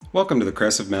Welcome to the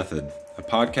Crescent Method, a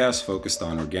podcast focused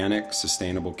on organic,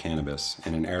 sustainable cannabis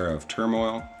in an era of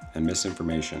turmoil and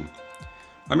misinformation.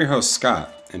 I'm your host,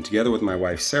 Scott, and together with my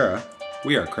wife, Sarah,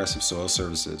 we are Crescent Soil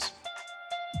Services.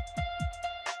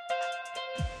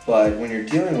 But when you're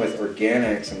dealing with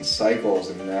organics and cycles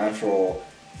and natural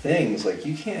things, like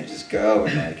you can't just go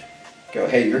and go,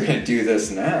 hey, you're going to do this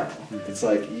now. It's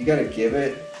like you got to give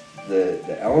it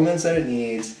the elements that it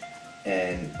needs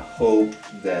and hope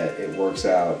that it works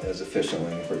out as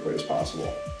efficiently and quickly as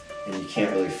possible. And you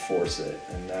can't really force it.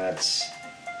 And that's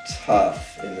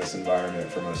tough in this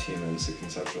environment for most humans to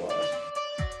conceptualize.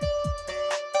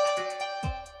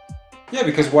 Yeah,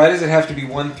 because why does it have to be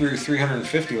 1 through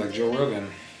 350 like Joe Rogan?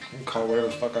 I can call it whatever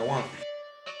the fuck I want.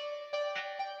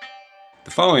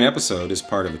 The following episode is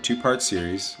part of a two-part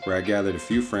series where I gathered a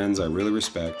few friends I really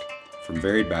respect from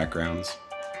varied backgrounds,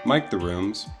 mic'd the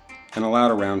rooms, and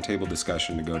allowed a roundtable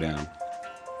discussion to go down.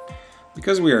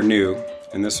 Because we are new,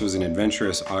 and this was an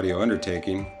adventurous audio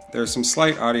undertaking, there are some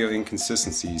slight audio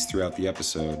inconsistencies throughout the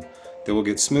episode that will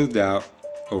get smoothed out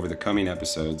over the coming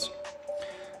episodes.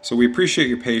 So we appreciate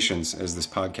your patience as this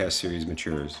podcast series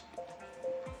matures.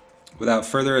 Without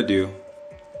further ado,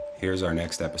 here's our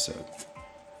next episode.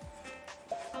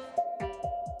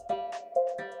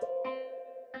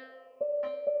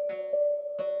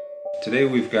 Today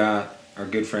we've got our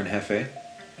good friend Jefe,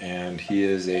 and he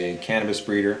is a cannabis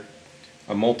breeder,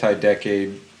 a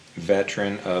multi-decade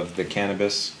veteran of the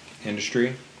cannabis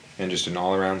industry, and just an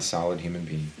all-around solid human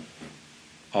being.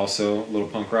 Also, a little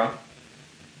punk rock.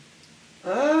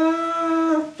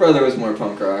 Brother was more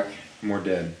punk rock. More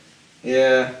dead.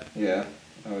 Yeah,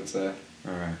 I would say.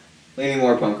 Alright. Leaning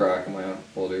more punk rock in my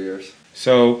older years.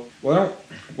 So, what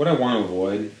I want to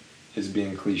avoid is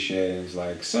being cliche and it's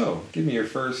like, so, give me your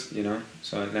first,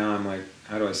 So now I'm like,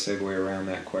 how do I segue around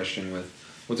that question with,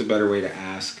 what's a better way to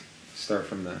ask? Start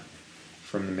from the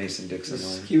Mason-Dixon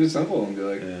Just line. keep it simple and be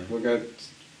like, Yeah. what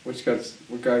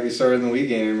got you started in the weed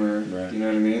game, or Right. you know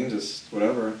what I mean? Just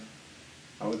whatever.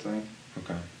 I would think.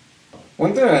 Okay.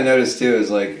 One thing I noticed too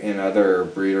is like in other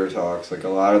breeder talks, like a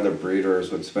lot of the breeders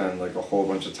would spend like a whole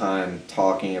bunch of time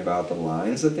talking about the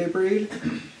lines that they breed.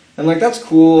 And like that's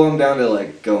cool, I'm down to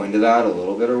like go into that a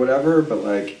little bit or whatever, but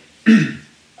like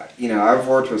I've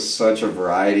worked with such a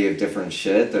variety of different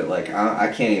shit that like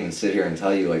I can't even sit here and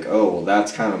tell you like, oh well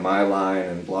that's kind of my line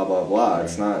and blah blah blah. Right.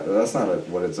 That's not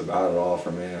what it's about at all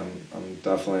for me. I'm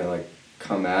definitely like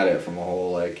come at it from a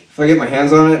whole like, if I get my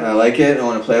hands on it and I like it and I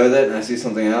want to play with it and I see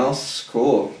something else,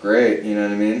 cool, great, you know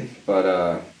what I mean?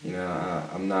 But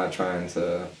I'm not trying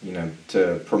to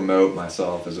to promote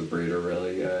myself as a breeder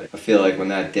really yet. I feel like when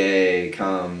that day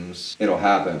comes, it'll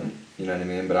happen, you know what I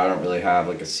mean? But I don't really have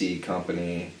like a seed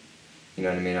company, you know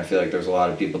what I mean? I feel like there's a lot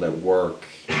of people that work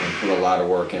and put a lot of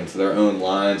work into their own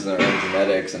lines and their own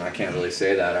genetics, and I can't really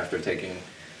say that after taking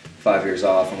 5 years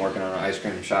off and working on an ice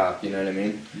cream shop, you know what I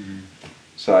mean? Mm-hmm.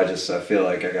 So I feel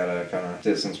like I gotta kind of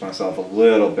distance myself a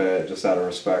little bit just out of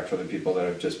respect for the people that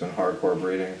have just been hardcore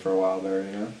breeding for a while there,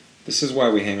 This is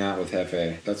why we hang out with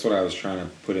Jefe. That's what I was trying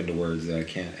to put into words that I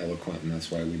can't eloquent, and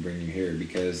that's why we bring you here.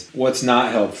 Because what's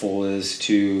not helpful is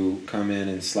to come in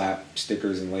and slap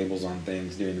stickers and labels on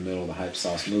things during the middle of the hype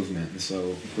sauce movement. And so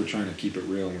if we're trying to keep it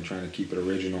real and we're trying to keep it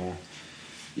original,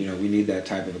 we need that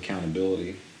type of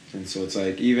accountability. And so it's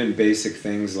like even basic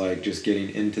things like just getting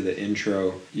into the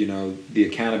intro, the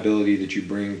accountability that you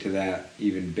bring to that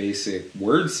even basic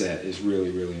word set is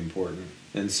really, really important.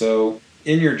 And so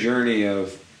in your journey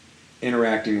of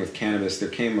interacting with cannabis, there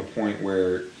came a point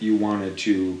where you wanted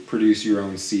to produce your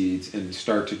own seeds and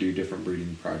start to do different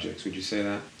breeding projects. Would you say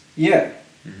that? Yeah.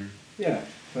 Mm-hmm. Yeah,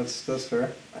 that's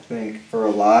fair. I think for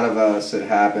a lot of us it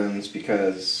happens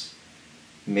because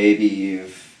maybe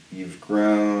you've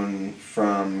grown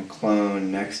from clone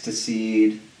next to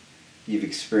seed. You've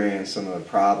experienced some of the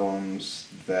problems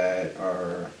that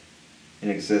are in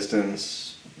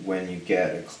existence when you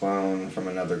get a clone from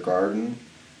another garden.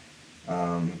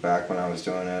 Back when I was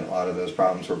doing it, a lot of those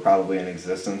problems were probably in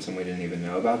existence and we didn't even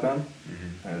know about them.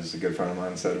 Mm-hmm. As a good friend of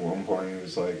mine said at one point, he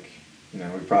was like, we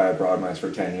probably had broad mice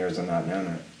for 10 years and not known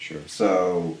it. Sure.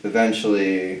 So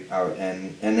eventually,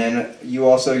 and then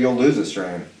you'll lose a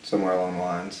strain somewhere along the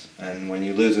lines. And when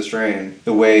you lose a strain,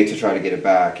 the way to try to get it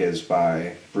back is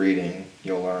by breeding.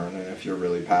 You'll learn, and if you're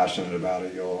really passionate about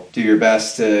it, you'll do your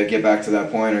best to get back to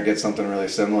that point or get something really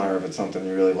similar if it's something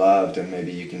you really loved, and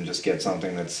maybe you can just get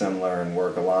something that's similar and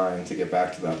work a line to get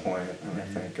back to that point. And I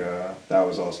think that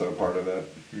was also a part of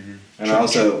it. Mm-hmm. And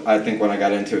I think when I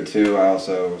got into it too, I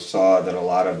also saw that a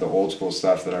lot of the old school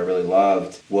stuff that I really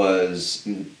loved was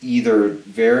either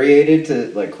variated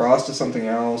to like cross to something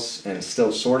else and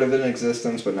still sort of in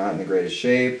existence but not in the greatest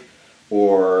shape,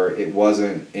 or it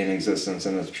wasn't in existence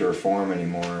in its pure form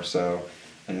anymore. So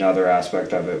another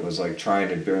aspect of it was like trying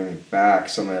to bring back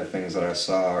some of the things that I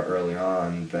saw early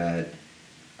on that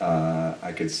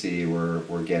I could see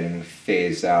were getting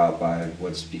phased out by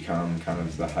what's become kind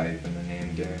of the hype and the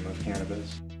name game of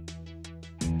cannabis.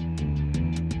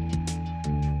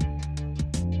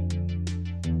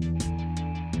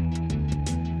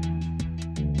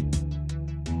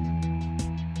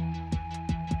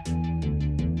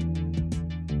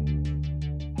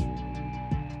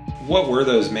 What were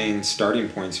those main starting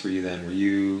points for you then? Were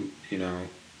you,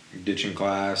 ditching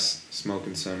class,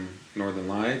 smoking some Northern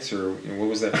Lights, or what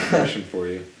was that progression for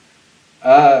you?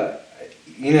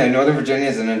 Northern Virginia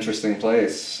is an interesting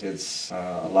place. It's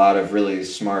a lot of really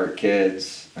smart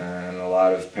kids and a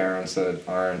lot of parents that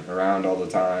aren't around all the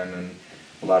time, and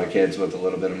a lot of kids with a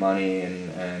little bit of money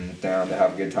and down to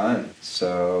have a good time.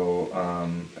 So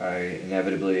I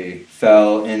inevitably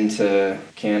fell into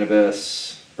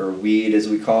cannabis, or weed as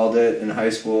we called it in high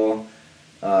school.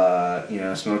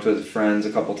 Smoked with friends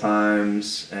a couple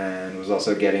times, and was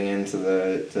also getting into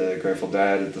the Grateful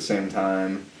Dead at the same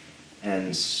time.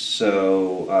 And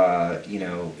so,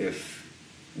 if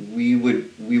we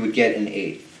would get an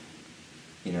eighth,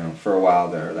 for a while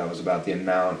there. That was about the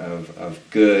amount of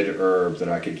good herb that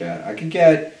I could get. I could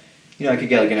get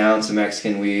like an ounce of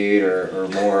Mexican weed or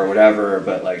more or whatever,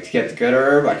 but like to get the good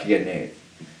herb, I could get an eighth.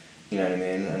 You know what I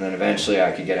mean? And then eventually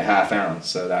I could get a half ounce,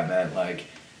 so that meant like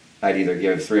I'd either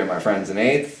give 3 of my friends an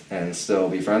eighth and still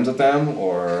be friends with them,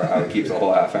 or I would keep the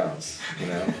whole half ounce.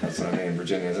 That's what I mean.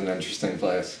 Virginia's an interesting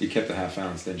place. You kept the half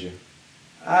ounce, did you?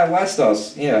 West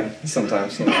Coast, yeah,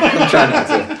 sometimes. I'm trying not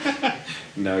to.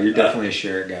 No, you're definitely a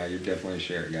share it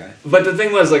guy. But the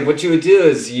thing was, like, what you would do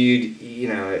is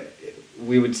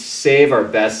we would save our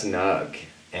best nug,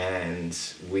 and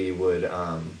we would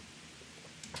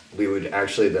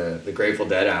actually, the Grateful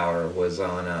Dead hour was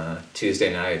on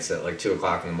Tuesday nights at like 2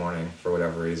 o'clock in the morning for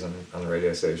whatever reason on the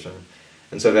radio station.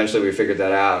 And so eventually we figured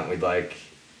that out, and we'd like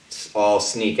all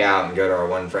sneak out and go to our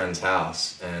one friend's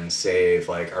house and save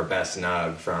like our best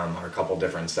nug from our couple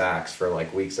different sacks for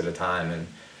like weeks at a time, and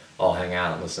all hang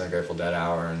out and listen to Grateful Dead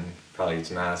hour and probably eat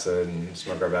some acid and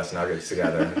smoke our best nuggets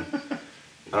together. And,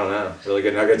 I don't know, really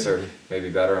good nuggets are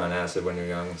maybe better on acid when you're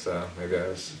young, so maybe I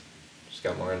just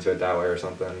got more into it that way or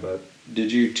something. But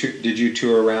did you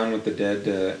tour around with the Dead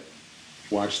to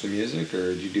watch the music,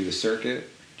 or did you do the circuit?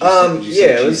 Did you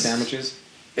it cheese was sandwiches.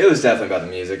 It was definitely about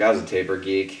the music. I was a taper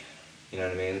geek, you know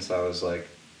what I mean? So I was like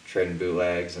trading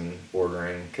bootlegs and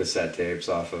ordering cassette tapes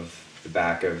off of the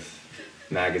back of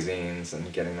magazines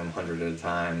and getting them 100 at a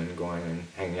time and going and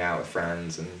hanging out with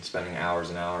friends and spending hours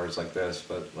and hours like this,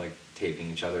 but like taping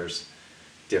each other's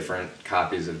different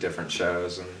copies of different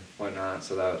shows and whatnot.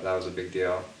 So that was a big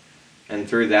deal. And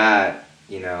through that,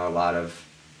 there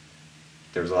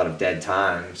was a lot of dead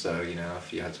time. So,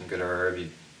 if you had some good herb,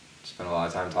 you'd spend a lot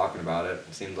of time talking about it,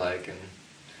 it seemed like. And,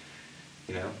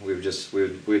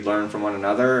 we'd learn from one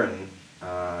another, and,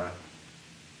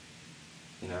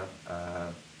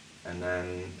 and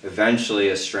then eventually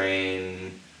a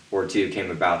strain or two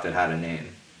came about that had a name.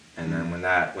 And then when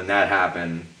that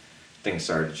happened, things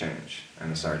started to change.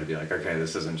 And it started to be like, okay,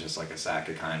 this isn't just like a sack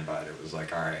of kind bud. It was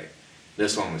like, all right,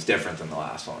 this one was different than the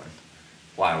last one.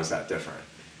 Why was that different?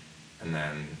 And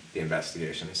then the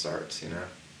investigation starts, And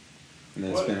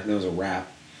then that was a wrap.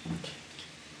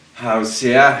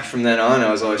 From then on,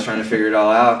 I was always trying to figure it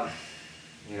all out.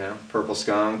 Purple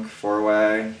Skunk,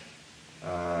 4-Way.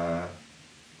 Trying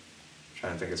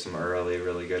to think of some early,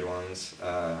 really good ones.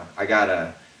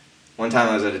 One time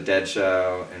I was at a Dead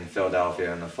show in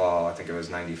Philadelphia in the fall, I think it was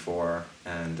 94,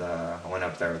 and I went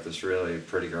up there with this really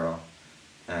pretty girl,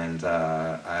 and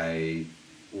I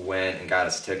went and got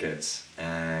us tickets,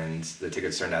 and the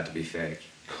tickets turned out to be fake.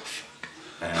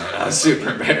 And I was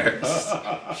super embarrassed.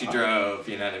 She drove,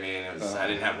 you know what I mean? I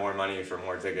didn't have more money for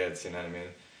more tickets, you know what I mean?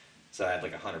 So I had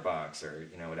like $100 or,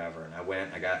 whatever. And I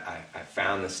went, I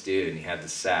found this dude, and he had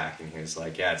this sack, and he was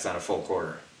like, yeah, it's not a full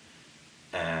quarter.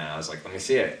 And I was like, let me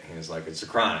see it. He was like, it's a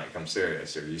chronic. I'm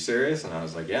serious. Are you serious? And I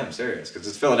was like, yeah, I'm serious. Because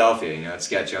it's Philadelphia, it's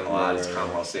sketchy on the lot. It's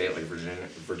Commonwealth State, like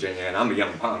Virginia. And I'm a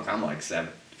young punk. I'm like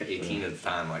 18 at the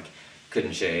time, like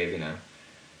couldn't shave,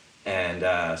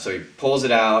 And so he pulls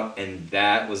it out, and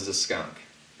that was the skunk.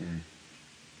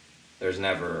 There's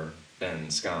never been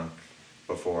skunk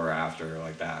before or after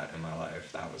like that in my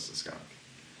life. That was the skunk.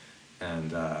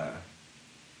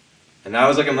 And that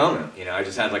was like a moment, I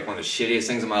just had like one of the shittiest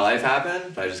things in my life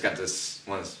happen, but I just got this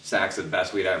one of the sacks of the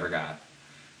best weed I ever got.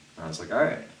 And I was like, all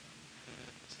right.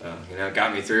 So, you know, it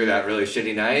got me through that really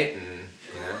shitty night, and,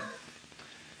 you know,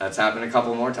 that's happened a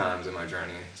couple more times in my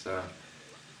journey, so.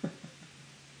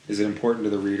 Is it important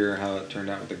to the reader how it turned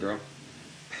out with the girl?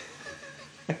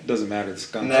 It doesn't matter. The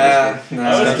skunk. Nah, It it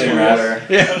was didn't curious. matter.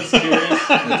 I was curious.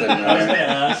 It didn't I was gonna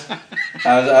matter. ask.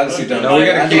 I was obviously done. No, we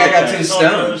gotta I think I keep got it. too It's on the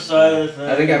other stoned. side of the thing.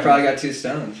 I think I probably got too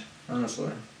stoned,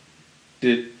 honestly.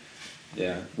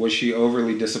 Yeah. Was she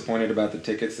overly disappointed about the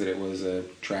tickets that it was a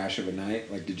trash of a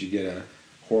night? Like, did you get a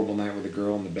horrible night with a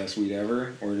girl and the best weed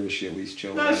ever, or was she at least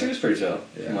chill? No, about she it? was pretty chill,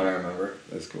 Yeah. from what I remember.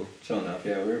 That's cool. Chill enough,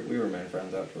 yeah. We remained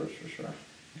friends afterwards for sure.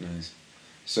 Nice.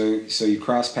 So you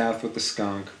cross path with the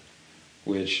skunk,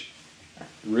 which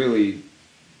really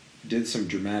did some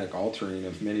dramatic altering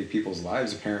of many people's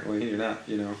lives. Apparently, you're not.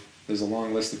 You know, there's a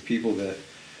long list of people that,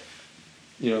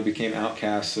 you know, became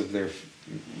outcasts of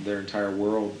their entire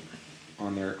world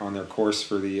on their course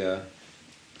for the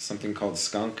something called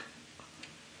skunk.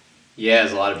 Yeah,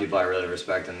 there's a lot of people I really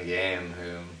respect in the game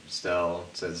who still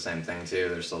say the same thing too.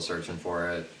 They're still searching for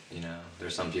it. You know,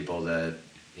 there's some people that,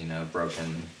 you know,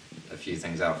 broken a few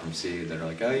things out from seed that are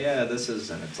like, oh yeah, this is,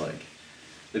 and it's like,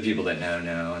 the people that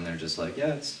know, and they're just like,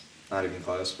 yeah, it's not even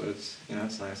close, but it's, you know,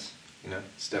 it's nice. You know,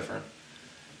 it's different.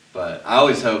 But I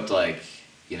always hoped, like,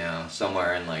 you know,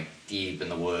 somewhere in, like, deep in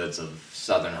the woods of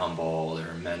southern Humboldt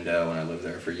or Mendo, when I lived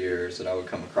there for years, that I would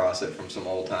come across it from some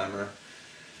old timer.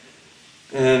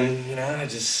 And, you know,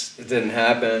 it didn't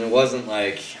happen. It wasn't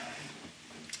like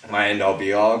my end-all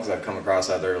be-all, because I've come across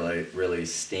other, like, really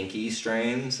stinky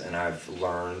strains, and I've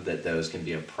learned that those can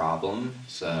be a problem,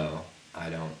 so I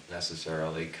don't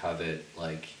necessarily covet,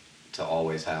 like, to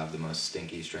always have the most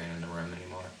stinky strain in the room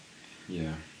anymore.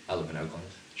 Yeah. I live in Oakland.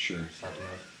 Sure. It's not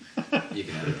the most. You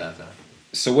can edit that, though.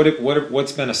 So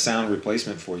what's been a sound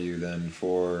replacement for you then?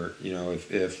 For, you know,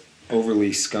 if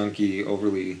overly skunky,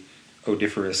 overly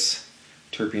odoriferous,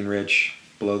 terpene rich,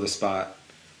 below the spot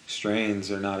strains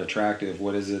are not attractive,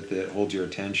 what is it that holds your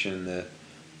attention? That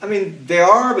I mean, they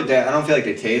are, but I don't feel like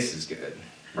they taste as good,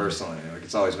 personally. Like,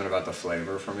 it's always been about the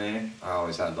flavor for me. I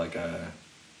always had, like, a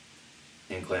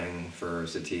inkling for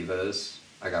sativas.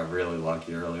 I got really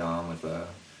lucky early on with a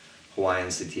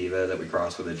Hawaiian sativa that we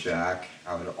crossed with a Jack.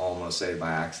 I would almost say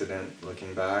by accident,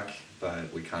 looking back,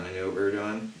 but we kind of knew what we were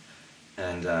doing.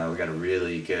 And we got a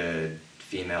really good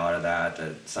female out of that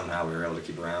somehow we were able to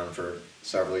keep around for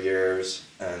several years.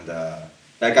 And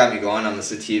that got me going on the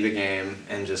sativa game,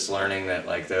 and just learning that,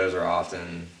 like, those are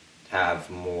often have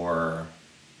more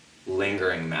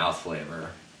lingering mouth flavor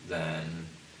than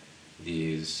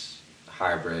these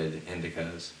hybrid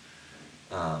indicas.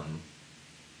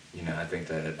 You know, I think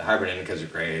that the hybrid indicas are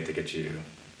great to get you,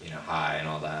 you know, high and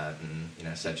all that, and, you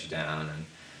know, set you down, and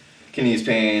can ease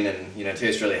pain, and, you know,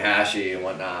 taste really hashy and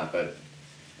whatnot, but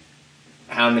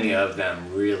how many of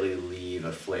them really leave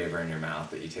a flavor in your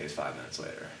mouth that you taste 5 minutes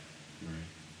later?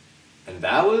 Right. And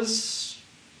that was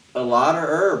a lot of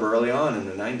herb early on in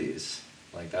the 90s.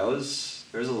 Like, there's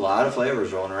a lot of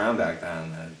flavors rolling around back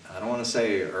then that I don't want to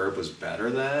say herb was better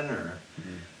then, or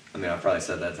I mean, I've probably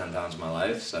said that 10 times in my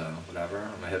life, so whatever.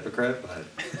 I'm a hypocrite, but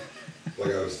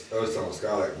Like I was telling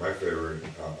Scott, like my favorite,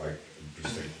 like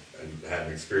just and had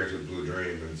an experience with Blue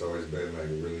Dream, and it's always been like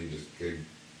a really just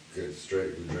good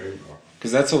straight Blue Dream.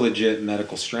 because that's a legit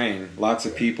medical strain. Lots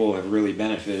of people have really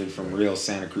benefited from real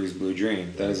Santa Cruz Blue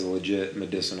Dream. That is a legit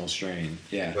medicinal strain.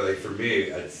 Yeah. But like for me,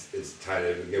 it's tied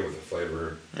in again with the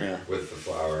flavor, Yeah. with the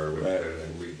flour, with Right.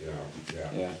 and we, you know,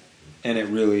 yeah. Yeah. And it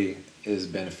really is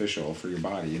beneficial for your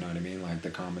body. You know what I mean? Like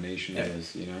the combination Yeah. of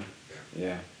those. You know.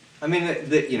 Yeah. I mean,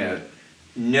 you know,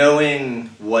 knowing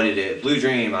what it is. Blue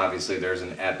Dream, obviously, there's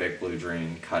an epic Blue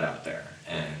Dream cut out there,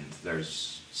 and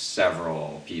there's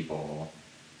several people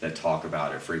that talk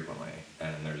about it frequently,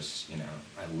 and there's, you know,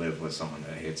 I live with someone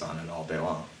that hates on it all day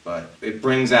long, but it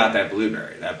brings out that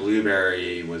blueberry. That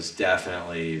blueberry was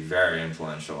definitely very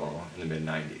influential in the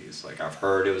mid-90s. Like, I've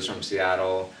heard it was from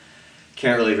Seattle.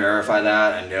 Can't really verify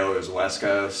that. I know it was West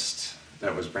Coast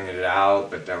that was bringing it out,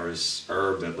 but there was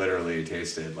herb that literally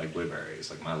tasted like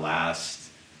blueberries. Like, my last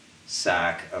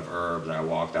sack of herb that I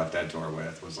walked out that door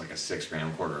with was like a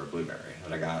 6-gram quarter of blueberry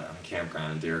that I got on a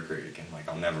campground in Deer Creek, and, like,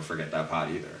 I'll never forget that pot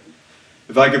either.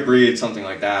 If I could breed something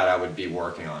like that, I would be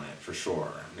working on it for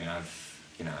sure. I mean,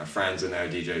 I've friends that know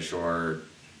DJ Short.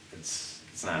 It's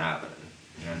not happening.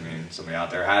 You know what I mean? Somebody out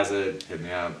there has it, hit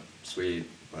me up, sweet,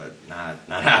 but not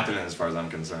happening as far as I'm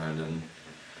concerned. And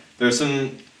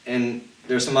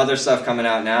there's some other stuff coming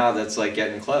out now that's, like,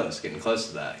 getting close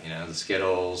to that. You know, the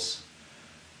Skittles.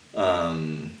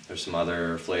 There's some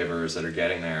other flavors that are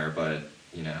getting there, but,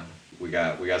 you know, we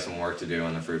got some work to do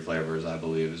on the fruit flavors, I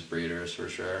believe, as breeders for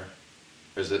sure.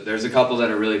 There's a couple that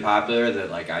are really popular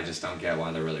that like I just don't get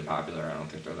why they're really popular. I don't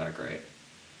think they're that great.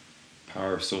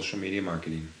 Power of social media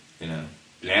marketing. You know,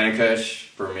 Banana Kush,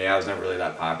 for me, I was never really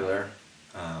that popular.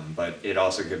 But it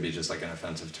also could be just like an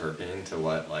offensive terpene to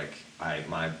what like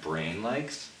my brain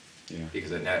likes. Yeah.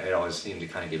 Because it always seemed to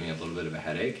kind of give me a little bit of a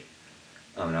headache.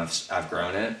 And I've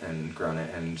grown it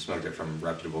and smoked it from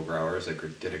reputable growers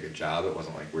that did a good job. It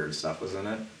wasn't like weird stuff was in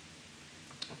it.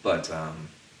 But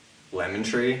lemon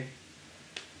tree,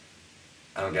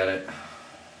 I don't get it.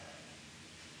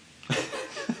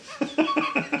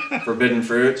 Forbidden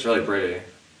fruit, it's really pretty.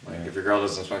 Like if your girl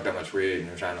doesn't smoke that much weed and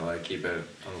you're trying to like keep it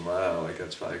on the low, like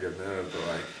that's probably a good move. But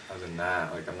like other than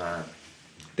that, like I'm not.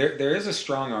 There is a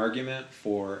strong argument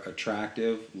for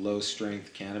attractive,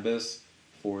 low-strength cannabis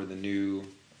for the new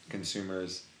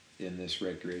consumers in this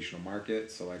recreational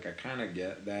market. So, like, I kind of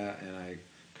get that, and I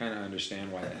kind of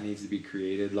understand why that needs to be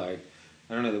created. Like,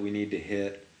 I don't know that we need to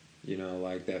hit, you know,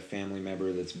 like that family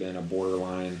member that's been a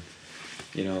borderline,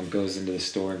 you know, goes into the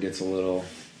store and gets a little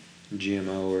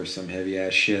GMO or some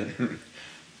heavy-ass shit.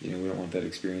 You know, we don't want that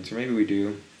experience. Or maybe we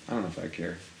do. I don't know if I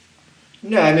care.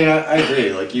 No, I mean, I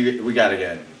agree. Like, we got to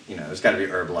get, you know, it's got to be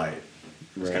herb light.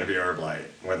 It's Right. going to be herb light,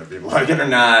 whether people like it or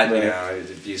not. Right. You know,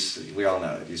 we all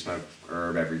know if you smoke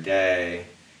herb every day,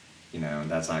 you know,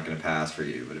 that's not going to pass for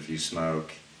you. But if you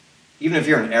smoke, even if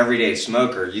you're an everyday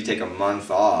smoker, you take a month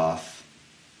off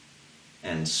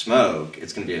and smoke,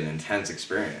 it's going to be an intense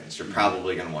experience. You're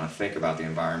probably going to want to think about the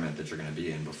environment that you're going to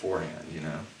be in beforehand, you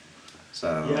know?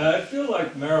 So Yeah, I feel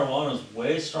like marijuana is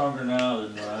way stronger now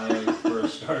than when I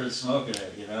first started smoking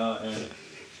it, you know, and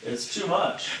it's too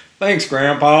much. Thanks,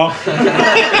 Grandpa. His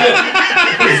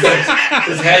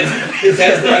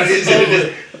head's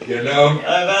running. You know,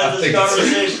 I've had this think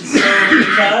conversation so many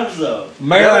times, though.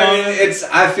 Marijuana.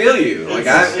 I feel you. Like,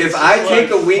 It's if just I take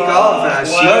like, a week off and I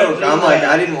fuck, why did I smoke, do I'm like, that?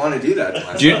 I didn't want to do that to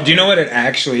myself. Do you know what it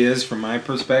actually is from my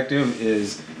perspective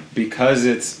is because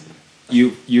it's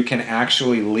you can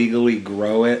actually legally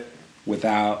grow it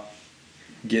without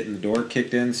getting the door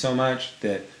kicked in so much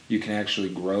that you can actually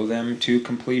grow them to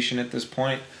completion at this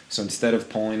point. So instead of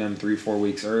pulling them 3-4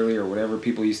 weeks early or whatever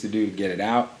people used to do to get it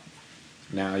out,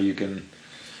 now you can,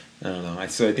 I don't know.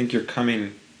 So I think you're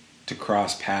coming to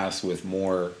cross paths with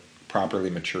more properly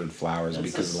matured flowers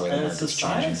because of the way the and it's a market's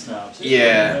changing. science now, too.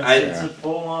 Yeah, I mean, it's a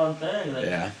full-on thing that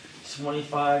Yeah.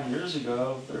 25 years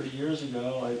ago, 30 years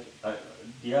ago, like,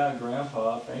 yeah,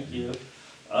 Grandpa, thank you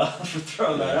for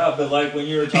throwing that out. But like when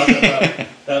you were talking about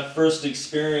that first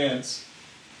experience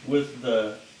with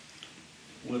the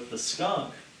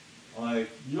skunk, like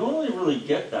you only really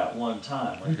get that one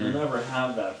time. Like you'll never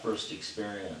have that first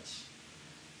experience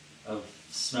of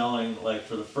smelling, like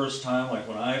for the first time, like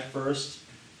when I first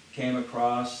came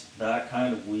across that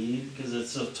kind of weed, because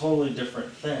it's a totally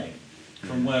different thing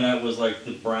from when it was like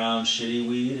the brown shitty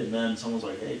weed, and then someone's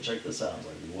like, hey, check this out. I was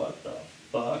like, what the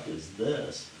fuck is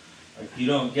this? Like you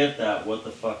don't get that what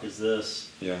the fuck is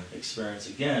this Yeah. experience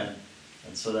again.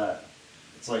 And so that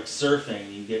it's like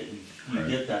surfing, you get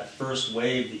that first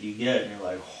wave that you get and you're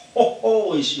like,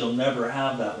 holy shit, you'll never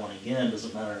have that one again.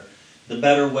 Doesn't matter. The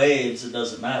better waves, it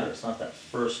doesn't matter. It's not that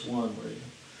first one where you,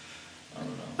 I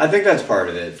don't know. I think that's part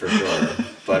of it for sure.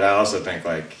 But I also think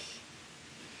like,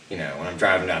 you know, when I'm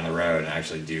driving down the road and I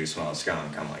actually do smell a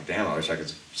skunk, I'm like, damn, I wish I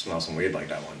could smell some weed like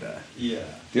that one day. Yeah.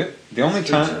 The only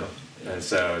time. And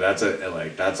so that's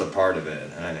a part of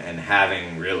it. And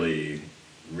having really,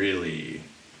 really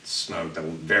smoked a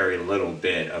very little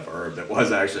bit of herb that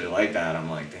was actually like that, I'm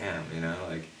like, damn, you know,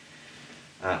 like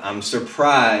I'm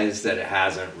surprised that it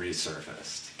hasn't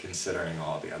resurfaced, considering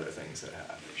all the other things that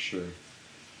have. Sure.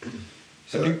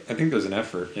 So- I think there's an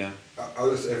effort, yeah.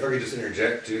 if I could just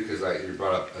interject too, because like you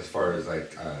brought up as far as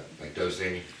like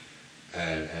dosing,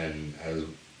 and as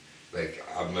like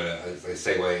I'm gonna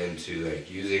segue into like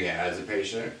using it as a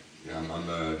patient. I'm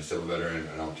a disabled veteran and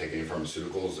I don't take any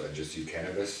pharmaceuticals. I just use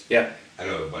cannabis. Yeah. I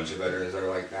know a bunch of veterans that are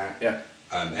like that. Yeah.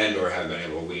 And or have been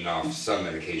able to wean off some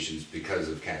medications because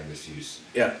of cannabis use.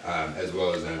 Yeah. As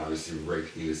well as then obviously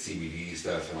breaking the CBD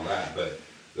stuff and all that. But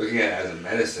looking at it as a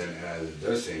medicine and as a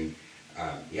dosing,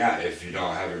 yeah, if you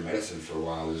don't have your medicine for a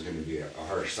while, there's going to be a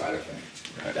harsh side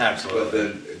effect. Right. Absolutely. But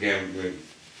then again, we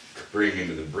bring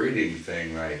into the breeding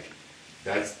thing, like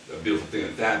that's a beautiful thing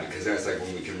with that, because that's like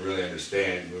when we can really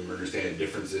understand, when we understand the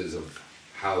differences of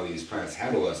how these plants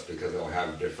handle us, because they'll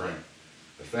have different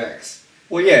effects.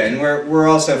 Well, yeah, and we're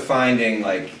also finding,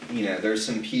 like, you know, there's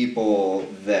some people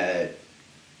that,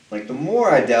 like, the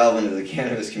more I delve into the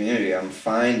cannabis community, I'm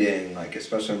finding, like,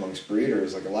 especially amongst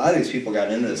breeders, like, a lot of these people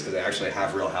got into this because they actually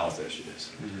have real health issues.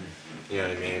 You know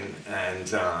what I mean? And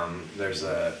there's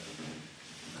a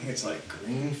think it's like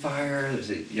Green Fire. There's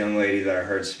a young lady that I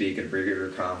heard speak at a breeder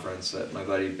conference that my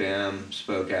buddy Bam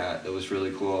spoke at that was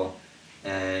really cool.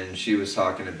 And she was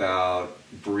talking about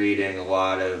breeding a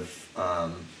lot of,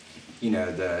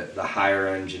 the higher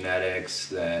end genetics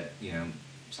that,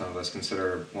 some of us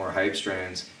consider more hype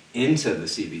strains into the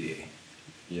CBD.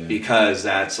 Yeah. Because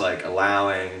that's like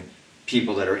allowing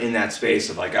people that are in that space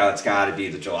of like, oh, it's got to be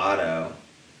the gelato.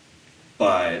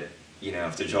 But,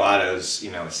 if the gelato's,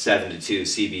 a 7 to 2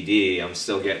 CBD, I'm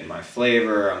still getting my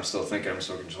flavor. I'm still thinking I'm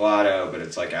smoking gelato, but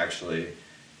it's like actually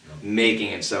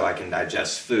making it so I can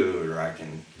digest food or I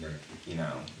can,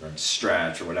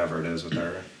 stretch or whatever it is with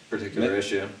their particular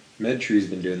issue. MedTree's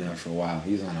been doing that for a while.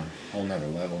 He's on a whole nother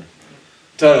level.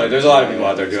 Totally. There's a lot of people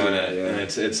out there doing it, yeah. and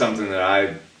it's something that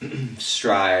I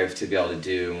strive to be able to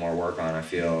do more work on. I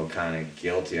feel kind of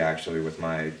guilty, actually, with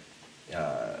my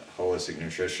holistic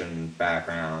nutrition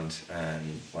background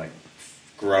and, like,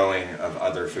 growing of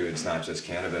other foods, not just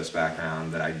cannabis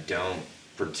background, that I don't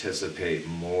participate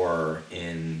more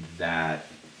in that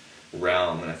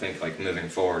realm. And I think, like, moving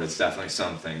forward, it's definitely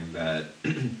something that,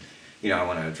 I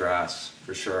want to address,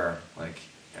 for sure. Like,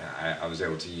 I was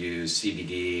able to use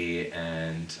CBD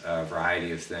and a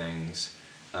variety of things,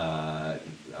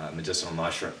 medicinal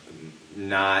mushroom,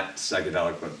 not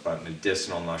psychedelic, but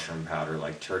medicinal mushroom powder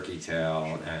like turkey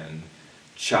tail and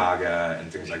chaga and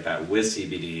things like that with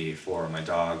CBD for my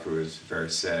dog who was very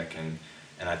sick,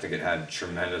 and I think it had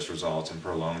tremendous results and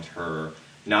prolonged her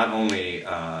not only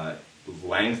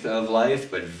length of life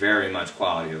but very much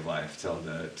quality of life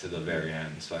to the very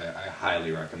end. So I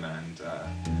highly recommend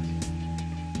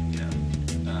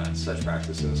such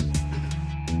practices.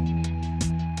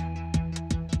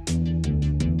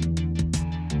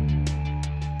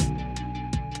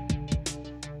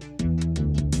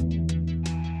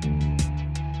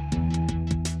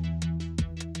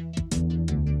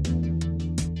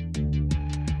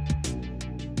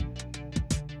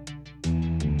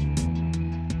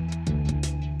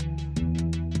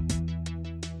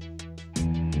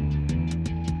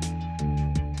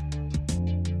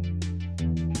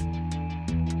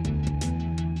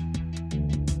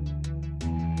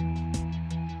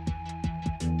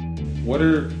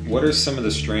 What are some of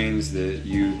the strains that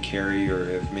you carry or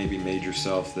have maybe made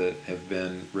yourself that have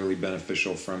been really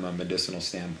beneficial from a medicinal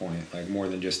standpoint, like more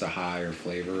than just a high or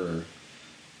flavor, or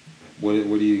what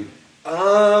do you?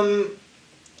 I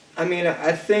mean,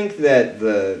 I think that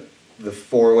the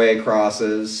four-way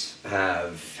crosses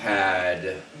have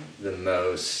had the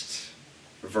most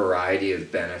variety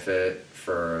of benefit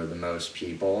for the most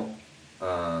people.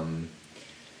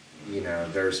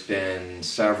 There's been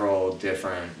several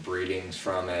different breedings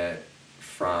from it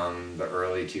from the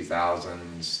early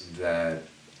 2000s that,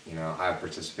 I've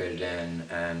participated in,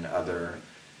 and other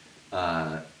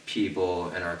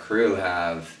people in our crew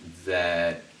have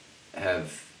that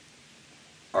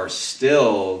are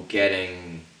still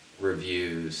getting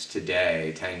reviews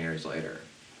today, 10 years later,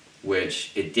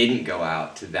 which it didn't go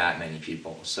out to that many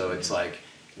people. So it's like,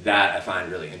 that I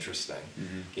find really interesting,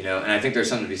 and I think there's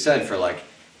something to be said for like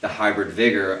the hybrid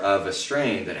vigor of a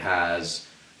strain that has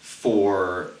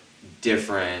 4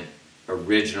 different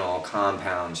original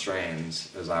compound strains,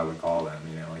 as I would call them,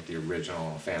 like the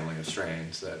original family of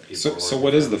strains that people. So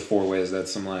what is the 4-way? Is that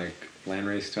some like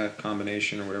landrace type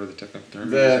combination or whatever the technical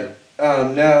term is?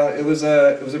 No, it was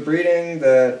a breeding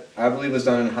that I believe was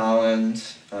done in Holland.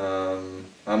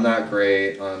 I'm not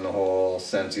great on the whole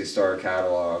Sensi Star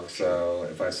catalog, so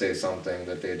if I say something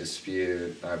that they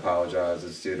dispute, I apologize.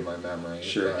 It's due to my memory.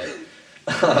 Sure.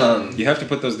 But, you have to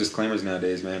put those disclaimers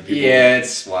nowadays, man. People, yeah,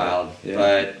 it's wild. Yeah.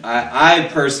 But I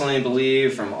personally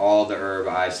believe, from all the herb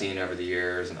I've seen over the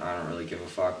years, and I don't really give a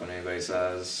fuck what anybody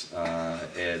says,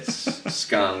 it's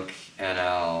skunk,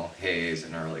 NL, haze,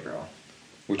 and early girl.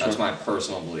 That's my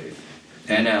personal belief.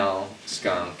 NL,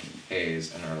 skunk,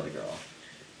 haze, and early girl.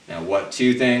 Now, what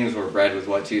 2 things were bred with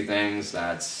what 2 things,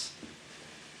 that's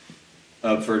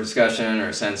up for discussion,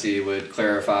 or Sensi would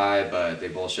clarify, but they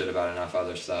bullshit about enough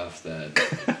other stuff that,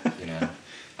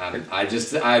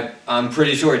 I'm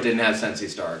pretty sure it didn't have Sensi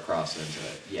Star crossed into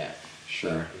it yet. Sure.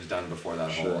 So it was done before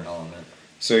that whole element.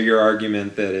 So your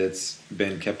argument that it's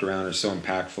been kept around or so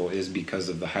impactful is because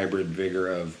of the hybrid vigor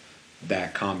of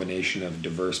that combination of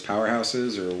diverse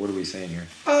powerhouses, or what are we saying here?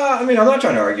 I'm not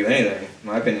trying to argue anything.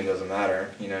 My opinion doesn't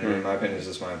matter. You know what I mean? My opinion is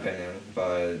just my opinion.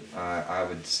 But I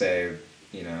would say,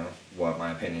 what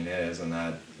my opinion is, and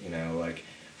that, like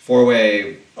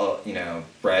 4-way,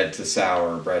 bred to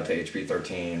sour, bred to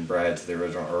HB13, bred to the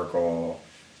original Urkel,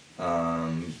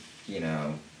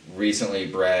 recently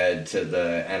bred to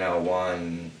the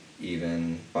NL1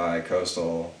 even by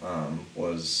Coastal,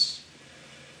 was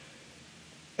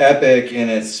epic in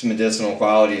its medicinal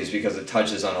qualities because it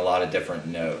touches on a lot of different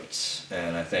notes,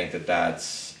 and I think that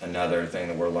that's another thing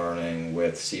that we're learning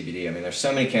with CBD. I mean, there's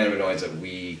so many cannabinoids that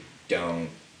we don't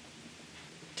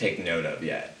take note of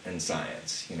yet in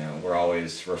science. You know, we're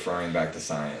always referring back to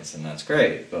science, and that's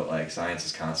great, but like science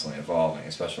is constantly evolving,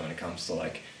 especially when it comes to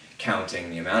like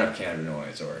counting the amount of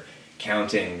cannabinoids or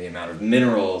counting the amount of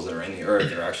minerals that are in the earth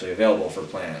that are actually available for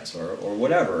plants or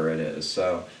whatever it is.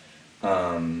 So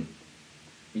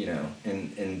you know,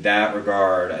 in that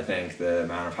regard, I think the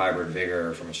amount of hybrid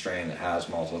vigor from a strain that has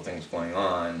multiple things going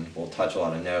on will touch a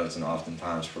lot of notes and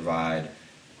oftentimes provide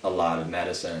a lot of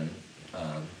medicine.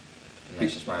 And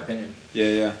that's just my opinion.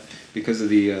 Yeah. Because of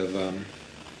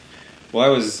well, I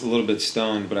was a little bit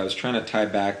stoned, but I was trying to tie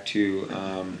back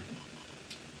to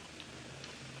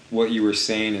what you were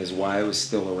saying is why it was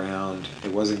still around.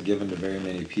 It wasn't given to very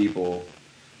many people,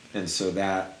 and so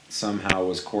that somehow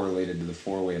was correlated to the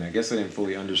four-way, and I guess I didn't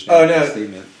fully understand that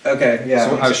statement. Okay, yeah.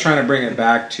 So I was trying to bring it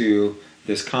back to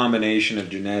this combination of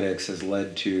genetics has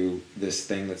led to this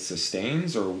thing that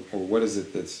sustains, or what is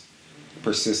it that's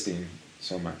persisting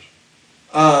so much?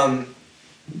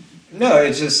 No,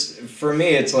 it's just, for me,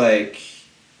 it's like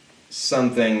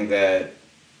something that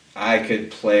I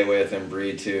could play with and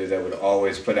breed to that would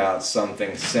always put out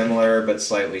something similar but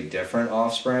slightly different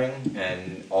offspring,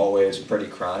 and always pretty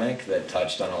chronic that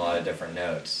touched on a lot of different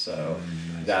notes. So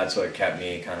nice. That's what kept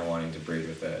me kind of wanting to breed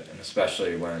with it, and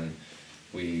especially when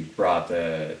we brought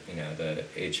the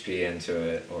HP into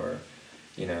it, or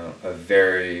a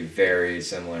very, very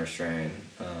similar strain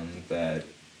that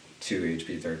to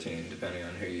HP13, depending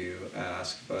on who you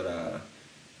ask, but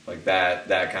like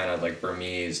that kind of like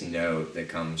Burmese note that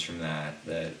comes from that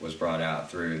was brought out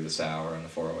through the sour and the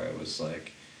four-way was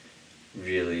like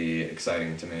really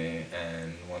exciting to me.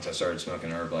 And once I started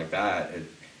smoking herb like that,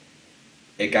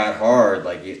 it got hard.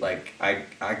 Like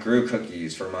I grew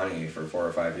cookies for money for 4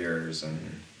 or 5 years,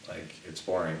 and like it's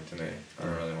boring to me. I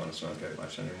don't really want to smoke it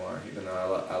much anymore, even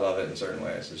though I love it in certain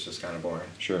ways. It's just kind of boring.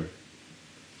 Sure.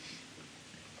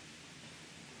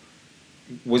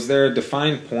 Was there a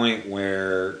defined point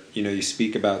where you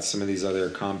speak about some of these other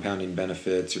compounding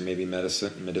benefits or maybe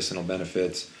medicinal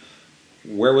benefits?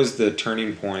 Where was the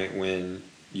turning point when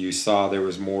you saw there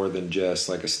was more than just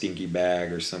like a stinky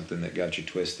bag or something that got you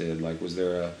twisted? Like, was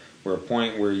there a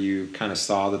point where you kind of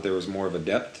saw that there was more of a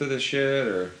depth to this shit,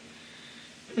 or?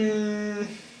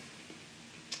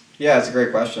 Yeah, it's a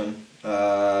great question.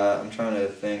 I'm trying to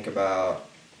think about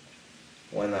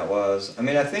when that was. I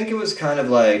mean, I think it was kind of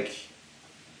like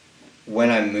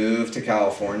when I moved to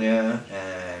California,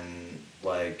 and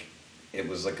like it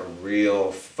was like a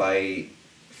real fight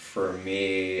for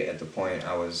me at the point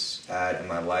I was at in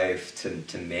my life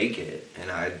to make it, and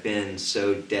I'd been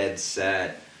so dead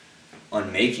set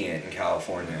on making it in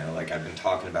California. Like I'd been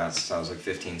talking about it since I was like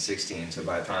 15, 16, so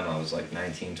by the time I was like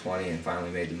 19, 20 and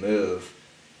finally made the move,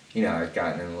 I'd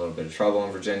gotten in a little bit of trouble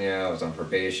in Virginia. I was on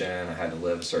probation. I had to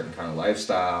live a certain kind of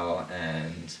lifestyle,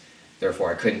 and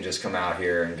therefore I couldn't just come out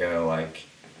here and go like,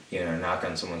 knock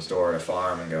on someone's door at a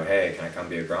farm and go, hey, can I come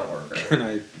be a grunt worker? Can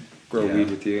I grow weed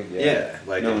with you? Yeah.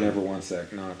 Like no one ever wants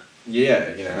that knock.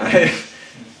 Yeah,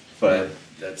 but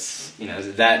that's,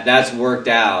 that's worked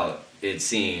out, it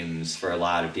seems, for a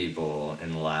lot of people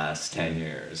in the last 10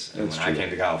 years. And That's when true. I came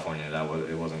to California,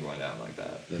 it wasn't going down like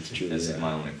that. That's true. This is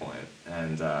my only point.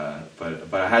 And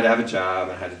but I had to have a job,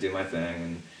 and I had to do my thing,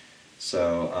 and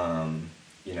so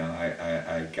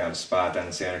I got a spot down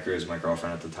in Santa Cruz with my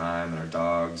girlfriend at the time and our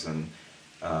dogs, and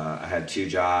I had 2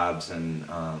 jobs, and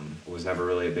was never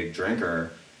really a big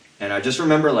drinker. And I just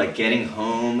remember like getting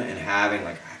home and having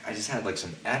like, I just had like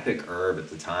some epic herb at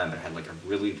the time, but I had like a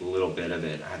really little bit of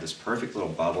it. I had this perfect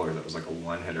little bubbler that was like a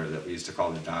one-hitter that we used to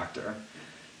call the Doctor.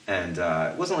 And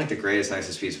it wasn't like the greatest,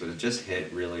 nicest piece, but it just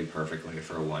hit really perfectly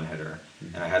for a one-hitter.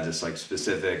 Mm-hmm. And I had this like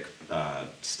specific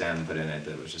stem put in it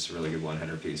that was just a really good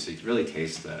one-hitter piece, so you could really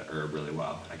taste the herb really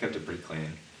well. I kept it pretty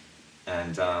clean.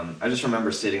 And I just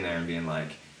remember sitting there and being like,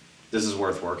 this is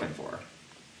worth working for.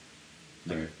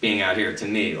 Like, being out here, to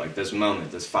me, like this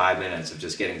moment, this 5 minutes of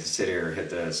just getting to sit here, hit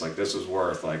this, like this was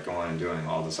worth like going and doing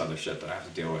all this other shit that I have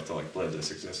to deal with to like live this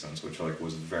existence, which like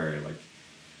was very like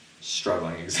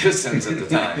struggling existence at the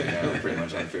time, pretty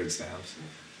much on food stamps.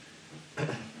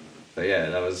 But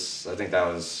yeah, I think that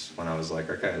was when I was like,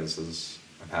 okay, this is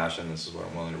my passion, this is what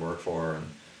I'm willing to work for.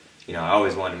 And I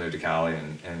always wanted to move to Cali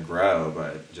and grow,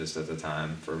 but just at the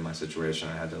time for my situation,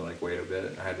 I had to like wait a bit.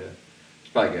 It's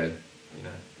probably good,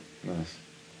 Nice.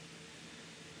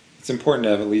 It's important to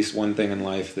have at least one thing in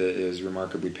life that is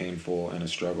remarkably painful and a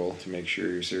struggle to make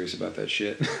sure you're serious about that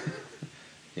shit.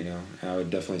 I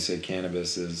would definitely say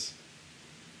cannabis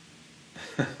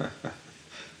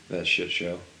That shit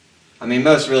show. I mean,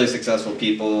 most really successful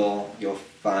people you'll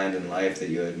find in life that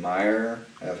you admire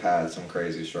have had some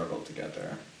crazy struggle to get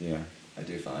there. Yeah. I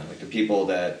do find, like,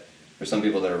 there's some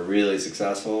people that are really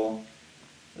successful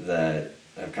that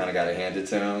have kind of got it handed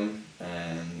to them,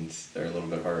 and they're a little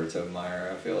bit harder to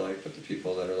admire, I feel like. But the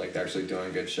people that are, like, actually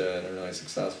doing good shit and really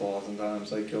successful,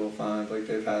 oftentimes, like, you'll find, like,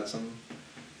 they've had some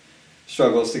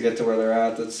struggles to get to where they're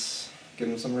at that's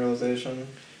given them some realization.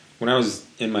 When I was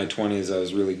in my 20s, I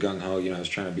was really gung-ho. I was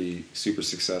trying to be super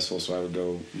successful, so I would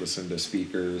go listen to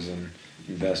speakers and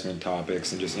investment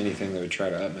topics and just anything that would try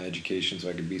to up my education so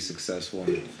I could be successful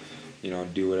and,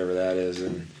 do whatever that is.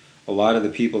 And a lot of the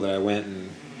people that I went and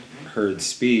heard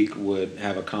speak would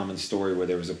have a common story where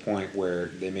there was a point where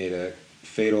they made a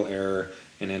fatal error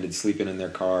and ended sleeping in their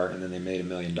car, and then they made $1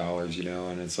 million,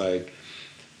 and it's like,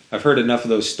 I've heard enough of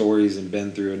those stories and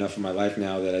been through enough of my life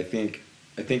now that I think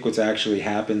what's actually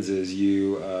happens is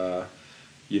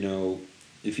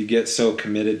if you get so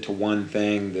committed to one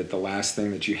thing that the last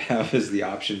thing that you have is the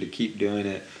option to keep doing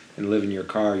it and live in your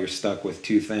car, you're stuck with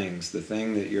two things. The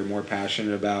thing that you're more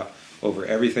passionate about over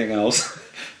everything else,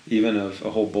 even of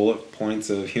a whole bullet points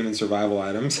of human survival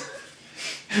items,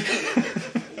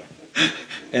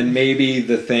 and maybe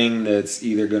the thing that's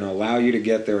either going to allow you to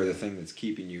get there or the thing that's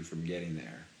keeping you from getting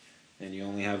there. And you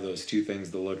only have those two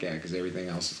things to look at because everything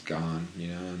else is gone,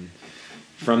 and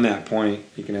from that point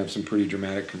you can have some pretty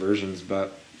dramatic conversions.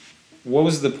 But what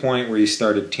was the point where you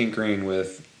started tinkering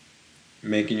with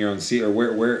making your own seed, or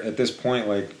where at this point,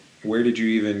 like, where did you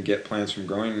even get plants from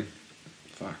growing?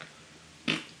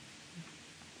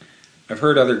 I've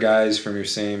heard other guys from your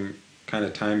same kind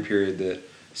of time period that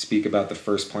speak about the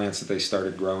first plants that they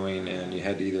started growing, and you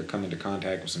had to either come into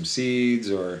contact with some seeds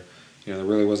or there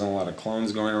really wasn't a lot of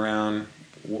clones going around.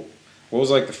 What was,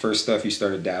 like, the first stuff you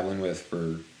started dabbling with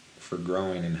for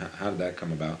growing, and how did that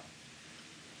come about?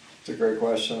 It's a great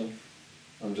question.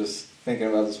 I'm just thinking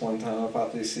about this one time I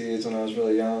popped these seeds when I was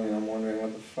really young, and I'm wondering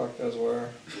what the fuck those were.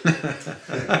 They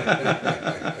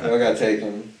all got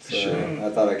taken, so sure. I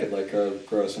thought I could, like,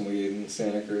 grow some weed in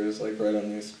Santa Cruz, like, right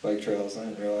on these bike trails. I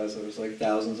didn't realize there was, like,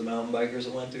 thousands of mountain bikers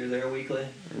that went through there weekly.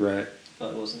 Right.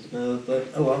 Thought it wasn't the move, but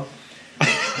oh well.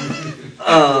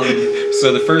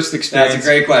 So the first experience... That's a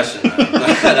great question.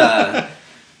 But,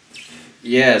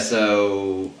 yeah,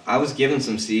 so I was given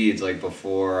some seeds, like,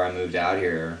 before I moved out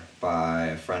here by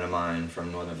a friend of mine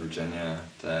from Northern Virginia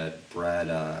that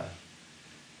bred,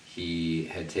 he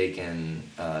had taken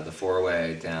the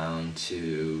four-way down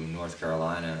to North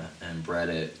Carolina and bred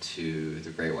it to the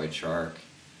great white shark,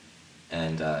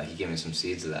 and he gave me some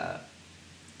seeds of that.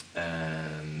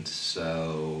 And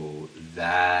so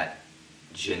that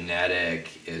genetic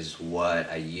is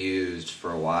what I used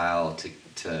for a while to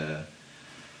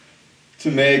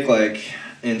make, like,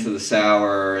 into the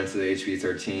sour, into the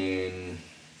HB13.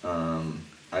 I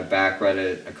backbred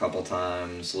it a couple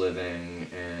times living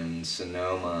in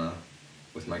Sonoma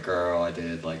with my girl. I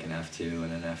did, like, an F2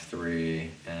 and an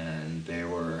F3, and they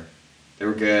were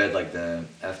good. Like, the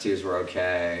F2s were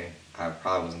okay. I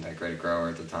probably wasn't that great a grower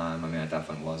at the time. I mean, I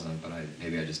definitely wasn't, but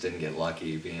maybe I just didn't get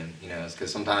lucky being, it's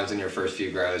because sometimes in your first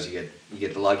few grows you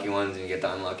get the lucky ones and you get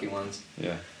the unlucky ones.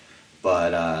 Yeah.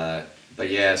 But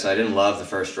yeah, so I didn't love the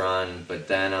first run, but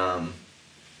then I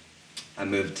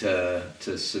moved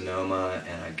to Sonoma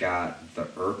and I got the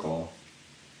Urkel,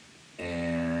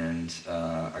 and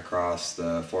I crossed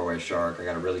the four-way shark. I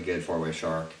got a really good four-way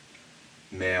shark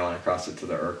male, and I crossed it to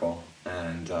the Urkel,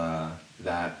 and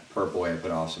that purple way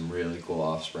put off some really cool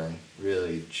offspring,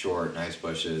 really short, nice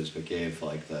bushes, but gave,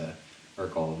 like, the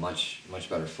Urkel much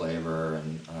better flavor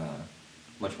and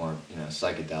much more,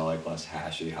 psychedelic, less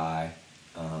hashy high.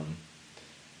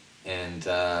 And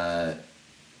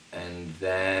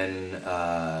then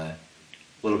a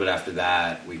little bit after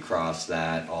that, we crossed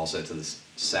that also to the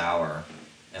sour,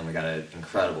 and we got an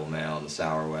incredible male, the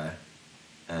sour way.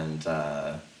 And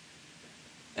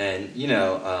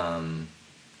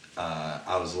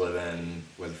I was living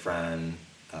with a friend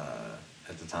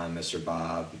at the time, Mr.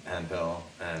 Bob Hemphill,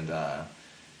 and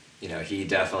he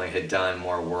definitely had done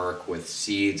more work with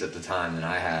seeds at the time than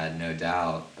I had, no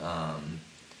doubt.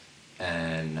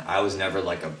 And I was never,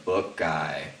 like, a book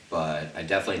guy, but I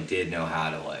definitely did know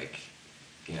how to, like,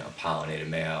 pollinate a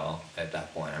male at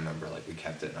that point. I remember, like, we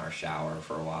kept it in our shower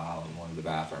for a while in one of the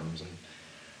bathrooms and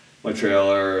my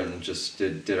trailer, and just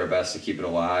did our best to keep it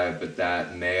alive. But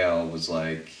that male was,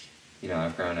 like,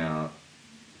 I've grown out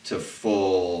to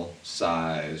full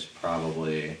size,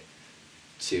 probably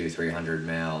 200-300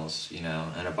 males,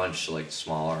 and a bunch, like,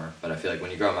 smaller. But I feel like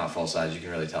when you grow them out full size, you can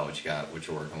really tell what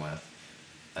you're working with.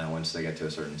 Once they get to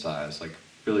a certain size, like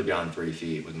really beyond 3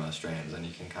 feet with most strains, and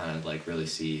you can kind of like really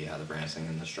see how the branching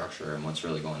and the structure and what's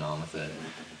really going on with it.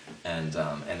 And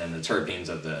then the terpenes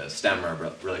of the stem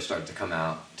rub really start to come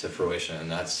out to fruition, and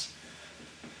that's,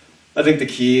 I think, the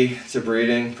key to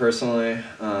breeding personally,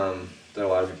 that a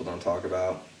lot of people don't talk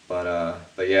about.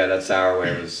 But yeah, that sour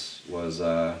way was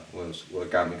what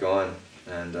got me going.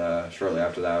 And shortly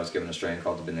after that, I was given a strain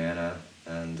called the Banana,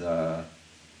 and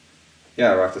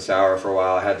yeah, I rocked the sour for a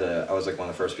while. I was like one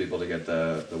of the first people to get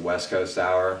the West Coast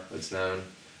sour that's known.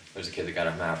 There's a kid that got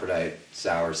a hermaphrodite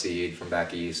sour seed from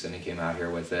back east, and he came out here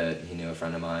with it. He knew a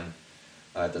friend of mine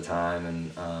at the time,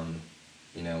 and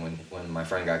you know, when my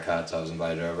friend got cuts, I was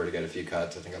invited over to get a few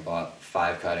cuts. I think I bought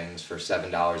 5 cuttings for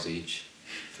 $7 each.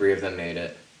 3 of them made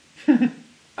it.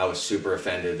 I was super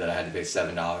offended that I had to pay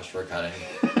 $7 for a cutting.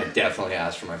 I definitely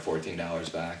asked for my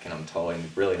 $14 back, and I'm totally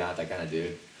really not that kind of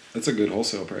dude. That's a good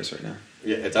wholesale price right now.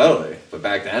 Yeah, totally. But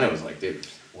back then it was like, dude,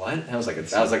 what? That was like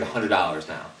 $100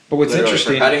 now. But what's Literally,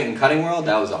 interesting for cutting world,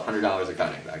 that was $100 a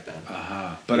cutting back then.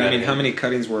 But You know I mean, what I how mean? many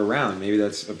cuttings were around? Maybe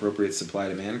that's appropriate supply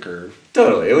demand curve.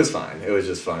 Totally, it was fine. It was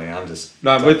just funny. I'm just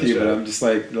No, I'm with talking you, shit. but I'm just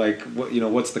like what, you know,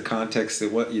 what's the context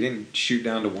that what you didn't shoot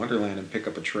down to Wonderland and pick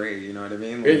up a tray, you know what I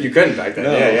mean? Like, You couldn't back then.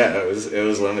 No. Yeah. It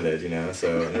was limited, you know.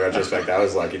 So in retrospect, I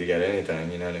was lucky to get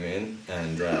anything, you know what I mean?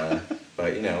 And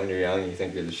but you know, when you're young, you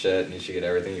think you're the shit, and you should get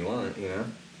everything you want, you know.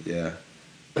 Yeah.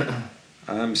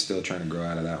 I'm still trying to grow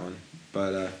out of that one.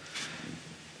 But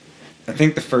I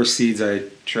think the first seeds I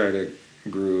tried to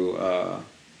grew,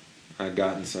 I'd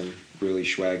gotten some really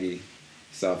swaggy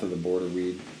south of the border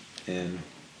weed, and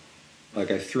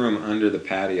like I threw them under the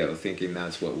patio thinking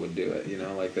that's what would do it, you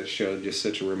know, like that showed just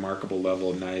such a remarkable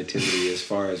level of naivety as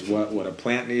far as what a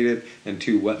plant needed, and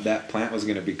to what that plant was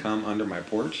going to become under my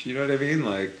porch, you know what I mean?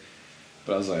 Like,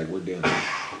 but I was like, we're doing it.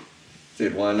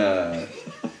 Dude,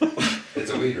 It's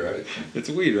a weed, right? It's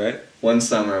a weed, right? one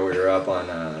summer we were up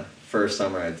on first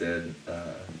summer I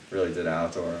really did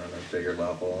outdoor on a bigger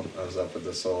level. I was up with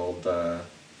this old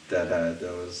deadhead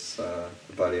that was a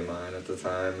buddy of mine at the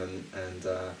time,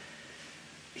 and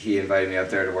he invited me up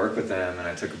there to work with them, and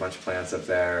I took a bunch of plants up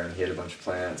there, and he had a bunch of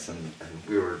plants, and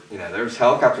we were, you know, there was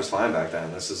helicopters flying back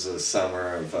then. This is the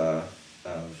summer of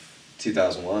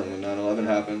 2001 when 9/11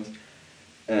 happened,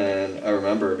 and I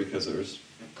remember because there was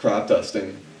crop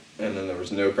dusting, and then there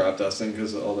was no crop dusting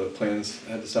because all the planes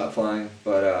had to stop flying.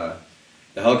 But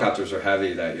the helicopters were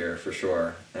heavy that year for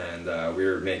sure, and we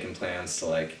were making plans to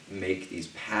like make these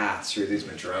paths through these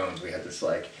madrones. We had this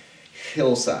like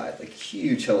hillside, like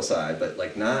huge hillside, but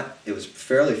like not, it was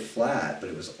fairly flat, but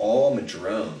it was all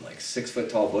madrone, like 6 foot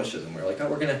tall bushes, and we were like, oh,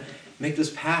 we're gonna make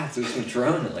this path through this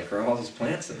madrone and like grow all these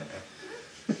plants in there.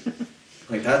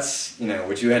 Like that's, you know,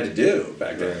 what you had to do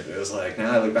back then. Right. It was like,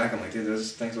 now I look back, I'm like, dude,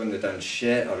 those things wouldn't have done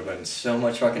shit. I would have put so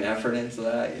much fucking effort into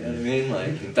that, you know what I mean? Like,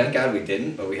 and thank God we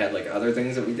didn't, but we had like other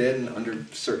things that we did and under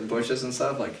certain bushes and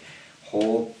stuff, like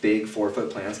whole big 4-foot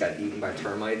plants got eaten by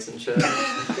termites and shit.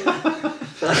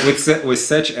 with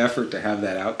such effort to have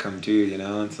that outcome too, you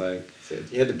know, it's like,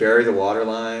 You had to bury the water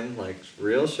line, like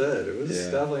real shit. It was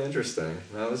Yeah. definitely interesting.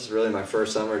 That was really my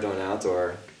first summer doing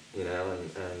outdoor, you know,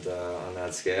 and on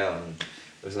that scale. And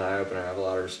it was an eye opener. I have a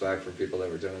lot of respect for people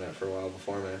that were doing it for a while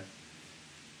before me.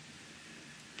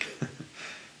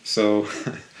 so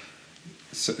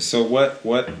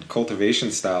what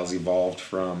cultivation styles evolved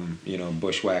from, you know,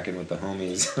 bushwhacking with the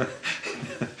homies,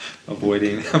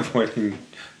 avoiding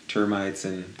termites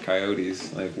and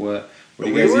coyotes? Like what are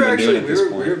you guys even doing at this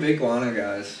point? We were big guano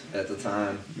guys at the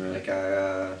time. Right. Like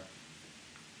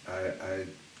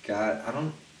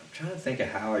I'm trying to think of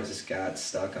how I just got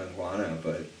stuck on guano,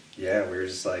 but yeah, we were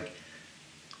just like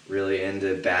really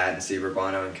into bat and zebra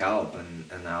guano and kelp, and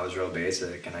that was real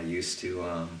basic. And I used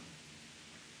to,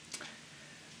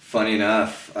 funny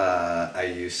enough, I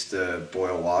used to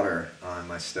boil water on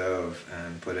my stove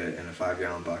and put it in a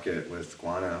 5-gallon bucket with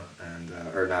guano, and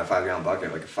or not a 5-gallon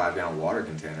bucket, like a 5-gallon water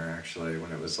container actually,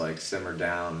 when it was like simmered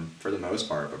down for the most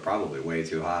part, but probably way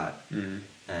too hot. Mm-hmm.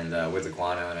 And with the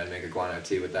guano, and I'd make a guano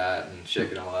tea with that and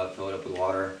shake it all up, fill it up with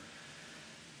water,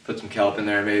 put some kelp in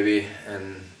there maybe,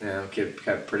 and you know,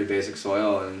 kept pretty basic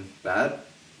soil, and that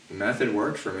method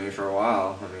worked for me for a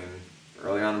while. I mean,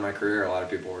 early on in my career, a lot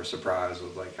of people were surprised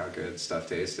with like how good stuff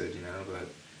tasted, you know, but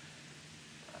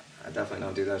I definitely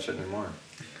don't do that shit anymore.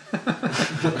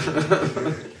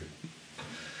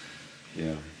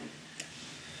 Yeah.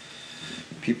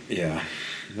 Yeah.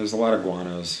 There's a lot of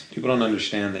guanos. People don't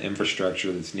understand the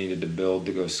infrastructure that's needed to build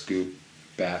to go scoop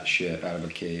bat shit out of a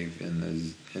cave in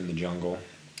the jungle.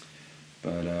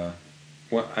 But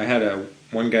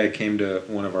one guy came to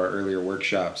one of our earlier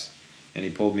workshops, and he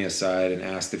pulled me aside and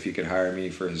asked if he could hire me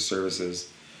for his services.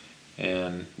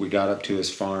 And we got up to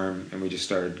his farm, and we just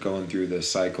started going through the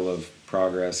cycle of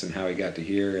progress and how he got to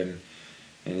here. And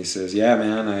he says, yeah,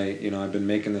 man, I've been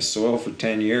making this soil for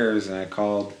 10 years, and I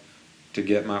called to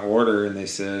get my order, and they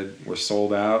said, we're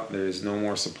sold out. There's no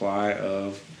more supply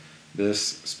of this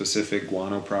specific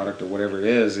guano product or whatever it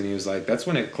is. And he was like, that's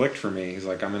when it clicked for me. He's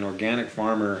like, I'm an organic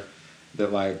farmer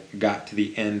that like got to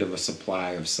the end of a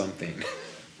supply of something.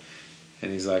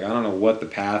 And he's like, I don't know what the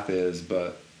path is,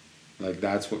 but like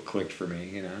that's what clicked for me,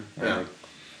 you know? Yeah. Like,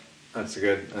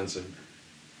 That's a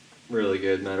really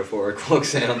good metaphorical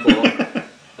example.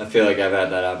 I feel like I've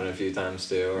had that happen a few times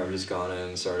too, where I've just gone in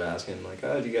and started asking like,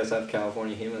 oh, do you guys have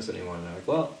California humus anymore? And they're like,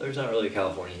 well, there's not really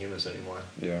California humus anymore.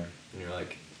 yeah. And you're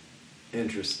like,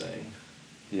 interesting.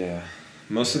 Yeah.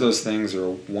 Most of those things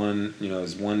are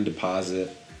is one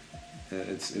deposit.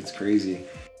 It's crazy.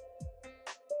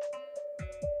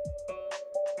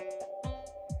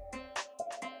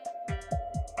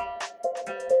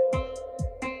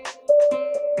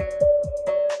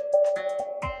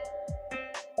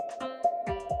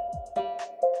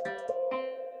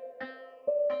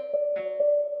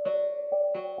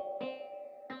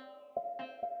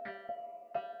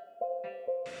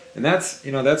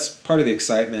 And that's part of the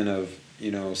excitement of,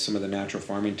 some of the natural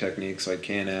farming techniques like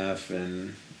KNF,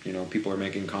 and, people are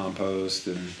making compost,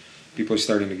 and people are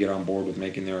starting to get on board with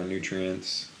making their own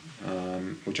nutrients,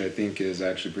 which I think is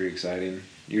actually pretty exciting.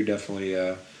 You're definitely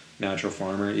a natural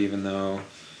farmer, even though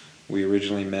we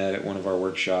originally met at one of our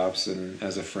workshops, and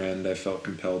as a friend, I felt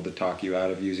compelled to talk you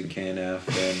out of using KNF,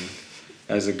 and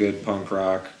as a good punk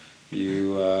rock,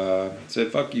 you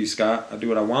said, fuck you, Scott, I'll do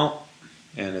what I want.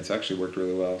 And it's actually worked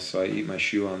really well, so I eat my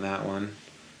shoe on that one.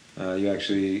 You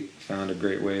actually found a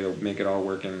great way to make it all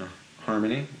work in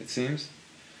harmony, it seems,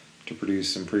 to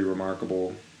produce some pretty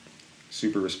remarkable,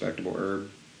 super respectable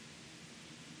herb.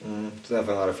 There's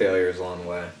definitely a lot of failures along the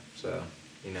way, so,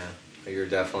 you're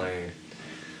definitely,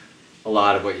 a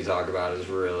lot of what you talk about is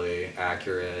really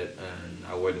accurate, and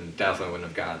I definitely wouldn't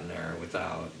have gotten there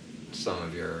without some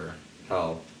of your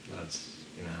help. That's,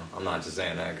 I'm not just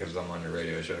saying that because I'm on your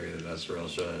radio show either. That's real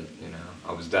shit,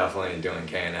 I was definitely doing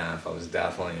KNF. I was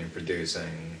definitely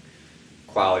producing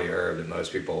quality herb that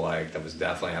most people liked. I was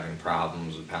definitely having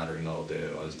problems with powdery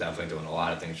mildew. I was definitely doing a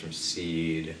lot of things from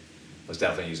seed. I was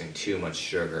definitely using too much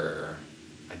sugar.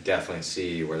 I definitely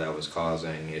see where that was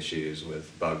causing issues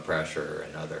with bug pressure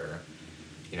and other,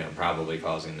 probably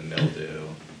causing the mildew.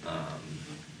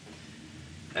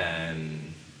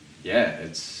 And yeah,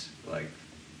 it's like,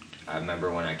 I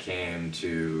remember when I came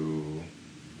to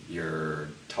your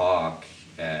talk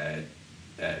at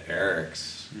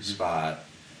Eric's spot,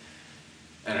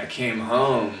 and I came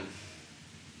home,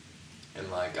 and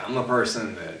like, I'm a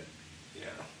person that,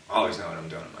 I always know what I'm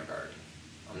doing in my garden.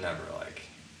 I'm never like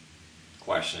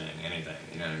questioning anything,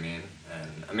 you know what I mean?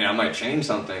 And I might change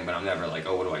something, but I'm never like,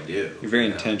 oh, what do I do? You're very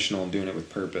intentional in doing it with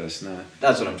purpose, not...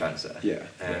 That's what I'm trying to say. Yeah.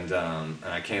 And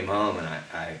I came home, and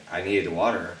I needed to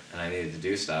water, and I needed to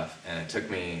do stuff, and it took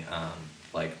me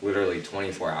like literally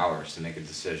 24 hours to make a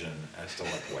decision as to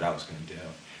what I was going to do.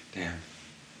 Damn.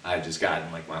 I had just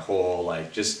gotten like my whole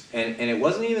like just and it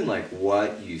wasn't even like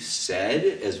what you said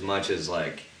as much as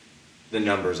like the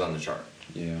numbers on the chart.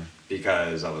 Yeah.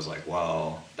 Because I was like,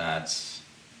 well, that's,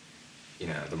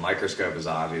 the microscope is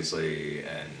obviously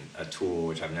a tool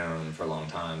which I've known for a long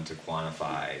time to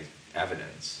quantify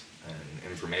evidence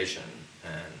and information,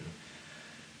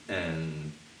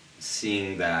 and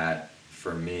seeing that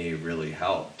for me really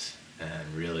helped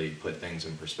and really put things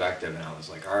in perspective. And I was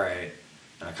like, all right,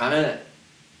 and I kind of,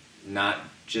 not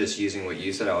just using what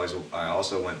you said, I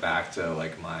also went back to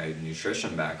like my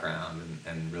nutrition background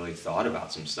and really thought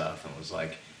about some stuff and was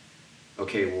like,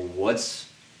 okay, well, what's,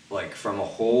 like, from a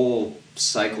whole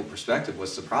cycle perspective,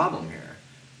 what's the problem here?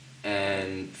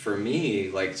 And for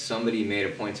me, like, somebody made a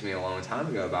point to me a long time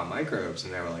ago about microbes,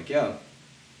 and they were like, yo,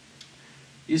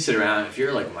 you sit around, if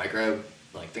you're like a microbe,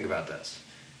 like, think about this.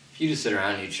 If you just sit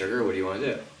around and eat sugar, what do you want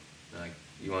to do? Like,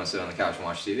 you want to sit on the couch and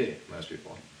watch TV, most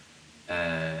people.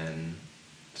 And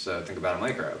so think about a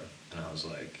microbe. And I was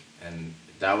like, and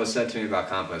that was said to me about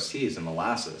compost teas and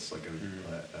molasses, like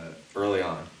early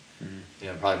on,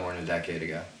 probably more than a decade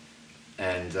ago.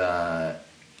 And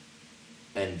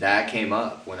that came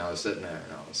up when I was sitting there,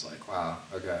 and I was like, wow,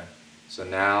 okay. So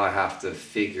now I have to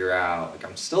figure out, like,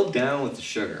 I'm still down with the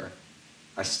sugar.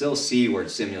 I still see where it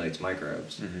stimulates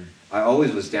microbes. Mm-hmm. I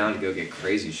always was down to go get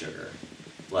crazy sugar.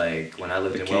 Like, when I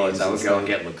lived in Willits, I would go and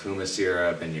get Lucuma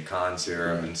syrup and Yacon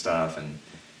syrup and stuff, and,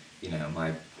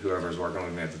 whoever was working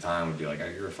with me at the time would be like, oh,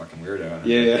 you're a fucking weirdo. And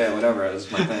yeah. Yeah, whatever, this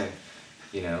is my thing.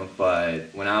 you know. But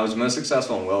when I was most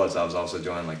successful in Willits, I was also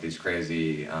doing like these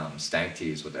crazy stank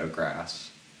teas with oatgrass.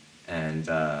 And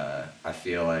I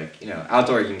feel like, you know,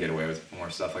 outdoor you can get away with more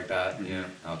stuff like that. You know,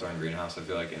 outdoor and greenhouse, I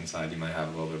feel like inside you might have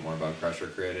a little bit more bug pressure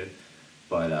created.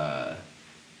 But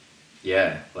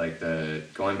yeah, like the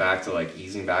going back to like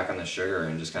easing back on the sugar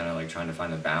and just kind of like trying to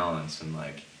find a balance, and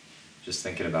like just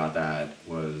thinking about that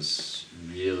was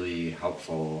really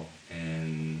helpful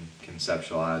in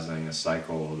conceptualizing a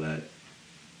cycle that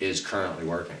is currently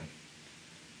working.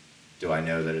 Do I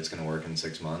know that it's going to work in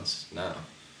 6 months? No.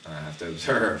 I have to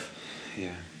observe.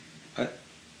 Yeah.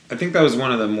 I think that was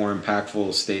one of the more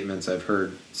impactful statements I've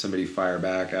heard somebody fire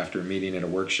back after a meeting at a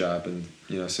workshop. And,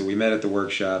 you know, so we met at the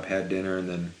workshop, had dinner, and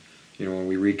then, you know, when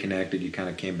we reconnected, you kind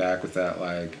of came back with that,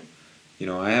 like, you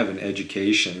know, I have an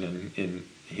education in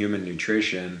human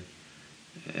nutrition,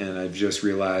 and I've just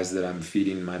realized that I'm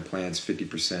feeding my plants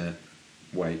 50%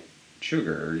 white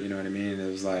sugar, you know what I mean?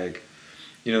 It was like,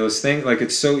 you know, those things, like,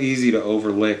 it's so easy to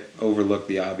overlook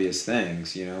the obvious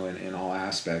things, you know, in all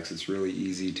aspects. It's really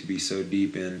easy to be so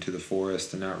deep into the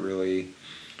forest and not really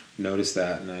notice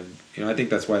that. And I think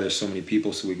that's why there's so many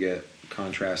people, so we get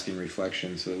contrasting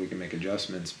reflections so that we can make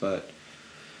adjustments. But,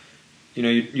 you know,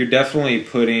 you're definitely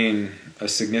putting a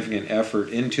significant effort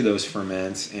into those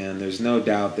ferments, and there's no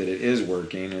doubt that it is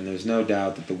working, and there's no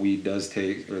doubt that the weed does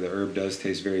taste, or the herb does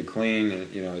taste very clean,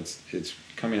 and, you know, it's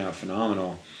coming out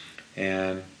phenomenal.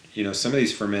 And, you know, some of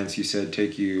these ferments you said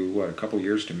take you, a couple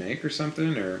years to make or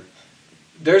something? Or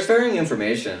there's varying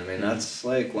information. I mean, that's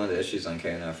like one of the issues on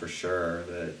KNF for sure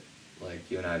that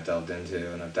like you and I have delved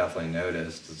into, and I've definitely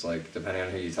noticed. It's like, depending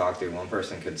on who you talk to, one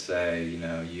person could say, you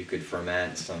know, you could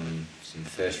ferment some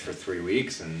fish for 3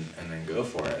 weeks and then go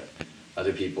for it.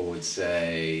 Other people would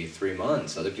say 3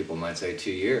 months. Other people might say 2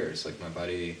 years. Like my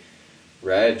buddy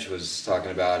Reg was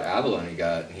talking about abalone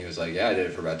gut, and he was like, yeah, I did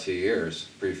it for about 2 years,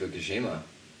 pre-Fukushima.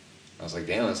 I was like,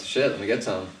 damn, that's shit, let me get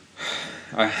some.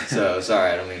 So,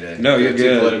 sorry, I don't mean to you're get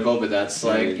too political, but that's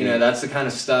like, you know, that's the kind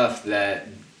of stuff that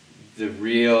the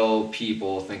real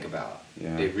people think about.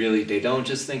 Yeah. They don't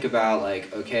just think about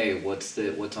like, okay, what's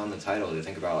on the title. They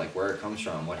think about like where it comes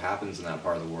from, what happens in that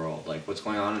part of the world, like what's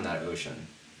going on in that ocean.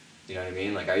 You know what I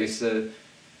mean? Like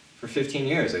for 15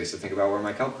 years, I used to think about where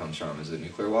my kelp comes from. Is it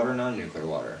nuclear water or non-nuclear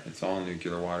water? It's all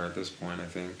nuclear water at this point, I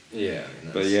think. Yeah.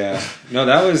 But yeah, no,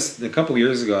 that was a couple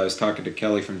years ago. I was talking to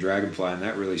Kelly from Dragonfly, and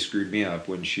that really screwed me up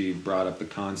when she brought up the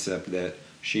concept that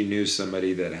she knew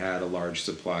somebody that had a large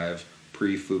supply of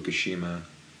pre-Fukushima,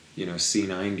 you know,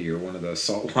 C90 or one of the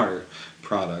saltwater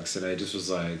products, and I just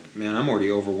was like, man, I'm already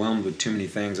overwhelmed with too many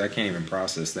things. I can't even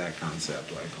process that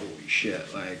concept. Like, holy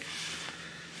shit, like.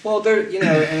 Well, there, you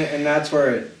know, and that's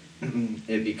where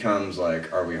it becomes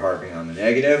like, are we harping on the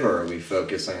negative, or are we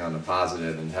focusing on the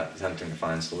positive and attempting to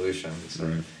find solutions?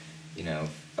 Right. And, you know,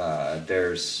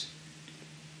 there's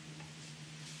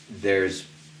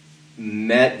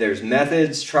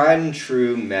methods, tried and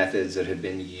true methods that have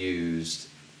been used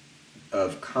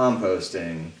of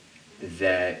composting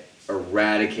that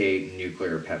eradicate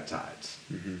nuclear peptides.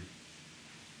 Mm-hmm.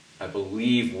 I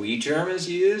believe wheat germ is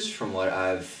used, from what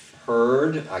I've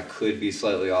heard. I could be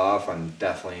slightly off. I'm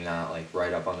definitely not like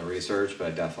right up on the research,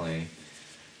 but definitely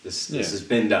this has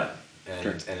been done, and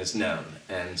Sure. and it's known,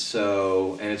 and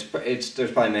so it's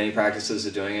there's probably many practices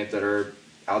of doing it that are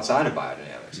outside of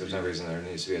biodynamics. There's no reason there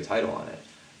needs to be a title on it,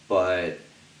 but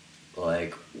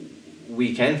like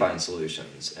we can find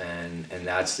solutions, and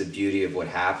that's the beauty of what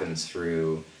happens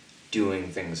through doing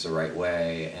things the right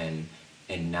way, and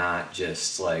not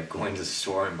just like going to the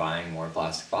store and buying more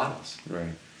plastic bottles.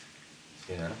 Right.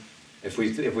 You know, if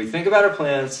we think about our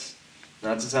plants,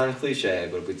 not to sound cliche,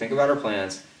 but if we think about our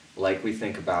plants like we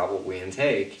think about what we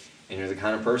intake, and you're the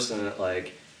kind of person that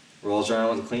like rolls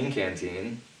around with a clean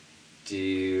canteen, do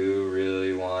you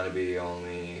really want to be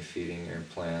only feeding your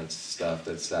plants stuff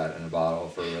that's sat in a bottle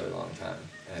for a really long time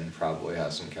and probably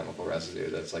has some chemical residue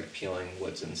that's like peeling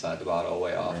what's inside the bottle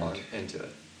way off into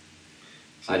it?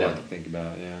 So I a lot don't. to think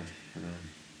about, yeah.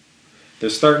 They're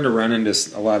starting to run into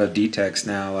a lot of detects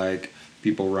now, like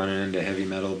people running into heavy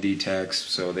metal detects.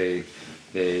 So they're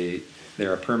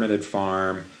a permitted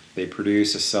farm. They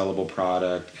produce a sellable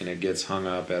product, and it gets hung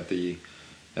up at the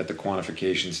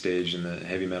quantification stage, and the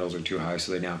heavy metals are too high,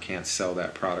 so they now can't sell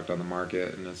that product on the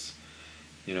market. And it's,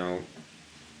 you know,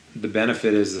 the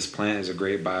benefit is this plant is a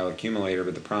great bioaccumulator,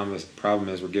 but the problem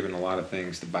is we're giving a lot of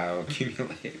things to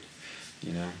bioaccumulate.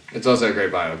 You know, it's also a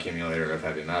great bioaccumulator of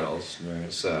heavy metals.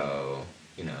 Right. So,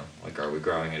 you know, like, are we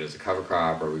growing it as a cover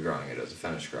crop, or are we growing it as a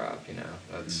finished crop? You know,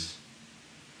 that's,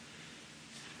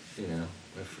 you know,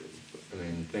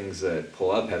 things that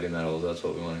pull up heavy metals, that's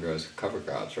what we want to grow as cover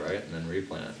crops, right? And then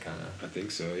replant, kind of. I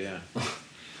think so, yeah.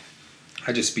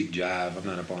 I just speak jive. I'm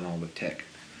not up on all the tech.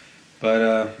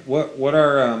 But what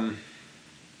are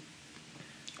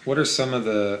some of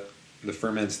the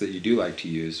ferments that you do like to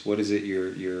use? What is it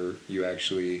you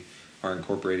actually are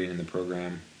incorporating in the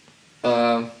program?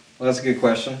 Well, that's a good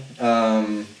question.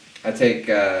 I take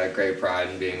great pride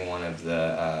in being one of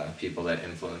the people that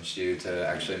influenced you to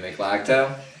actually make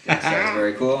lacto. That sounds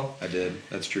very cool. I did.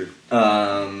 That's true.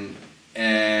 And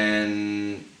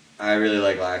I really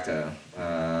like lacto.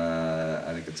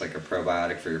 I think it's like a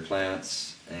probiotic for your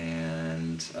plants,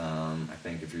 and I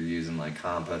think if you're using like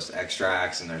compost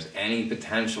extracts and there's any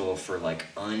potential for like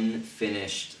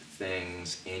unfinished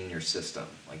things in your system,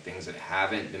 like things that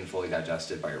haven't been fully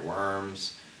digested by your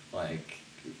worms, like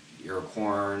your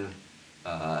corn,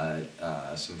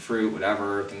 some fruit,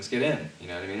 whatever, things get in, you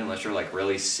know what I mean? Unless you're like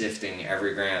really sifting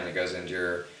every gram that goes into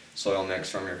your soil mix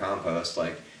from your compost,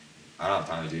 like I don't have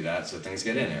time to do that, so things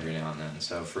get in every now and then.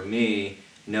 So for me,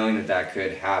 knowing that that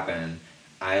could happen,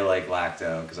 I like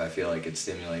lacto because I feel like it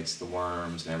stimulates the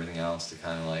worms and everything else to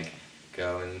kind of like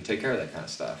go and take care of that kind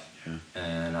of stuff. Yeah.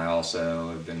 And I also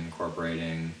have been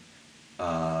incorporating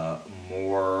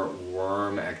more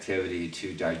worm activity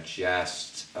to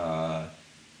digest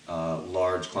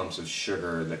large clumps of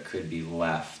sugar that could be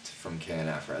left from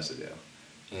KNF residue.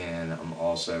 And I'm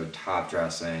also top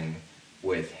dressing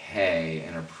with hay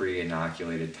and a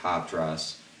pre-inoculated top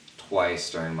dress twice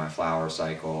during my flower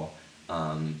cycle.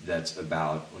 That's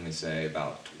about, let me say,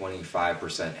 about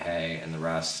 25% hay, and the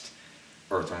rest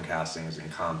earthworm castings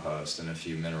and compost and a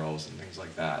few minerals and things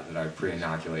like that I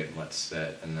pre-inoculate and let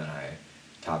sit, and then I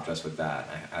top dress with that.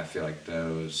 I feel like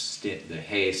the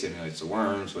hay stimulates the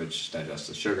worms, which digest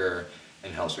the sugar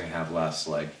and helps me have less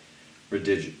like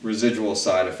residual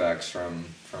side effects from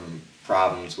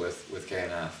problems with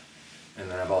KNF. And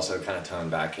then I've also kind of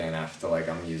toned back KNF to like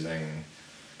I'm using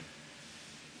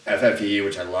FFE,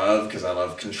 which I love because I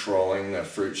love controlling the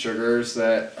fruit sugars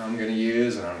that I'm going to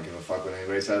use, and I don't give a fuck what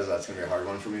anybody says. That's going to be a hard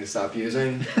one for me to stop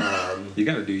using. You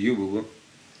got to do you, boo-boo.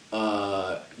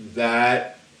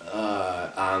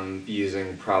 I'm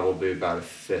using probably about a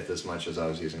fifth as much as I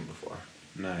was using before.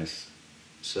 Nice.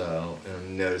 So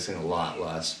I'm noticing a lot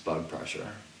less bug pressure.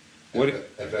 What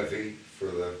FFE for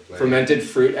the fermented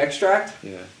fruit extract?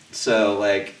 Yeah. So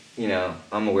like, you know,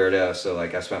 I'm a weirdo, so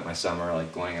like I spent my summer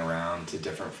like going around to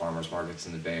different farmers markets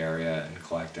in the Bay Area and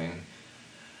collecting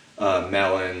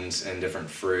melons and different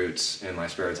fruits in my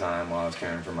spare time while I was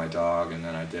caring for my dog, and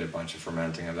then I did a bunch of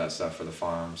fermenting of that stuff for the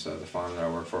farm. So the farm that I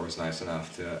work for was nice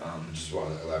enough to Just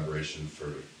want elaboration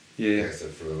for Yeah. like I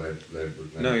said, for the lead.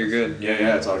 No, you're good.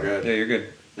 yeah, it's all good. Yeah, you're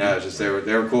good. No, it's just they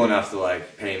were cool enough to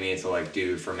like pay me to like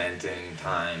do fermenting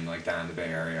time like down in the Bay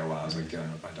Area while I was like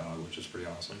dealing with my dog, which was pretty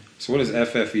awesome. So what does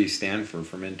FFE stand for?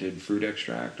 Fermented fruit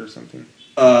extract or something?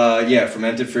 Yeah,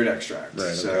 fermented fruit extract.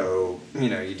 Right, so you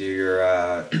know, you do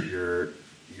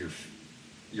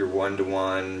your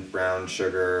 1-to-1 brown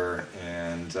sugar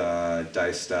and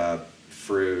diced up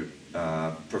fruit,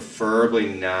 preferably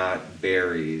not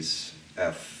berries,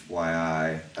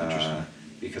 FYI,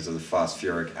 because of the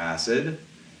phosphoric acid.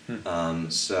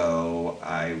 So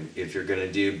if you're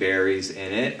gonna do berries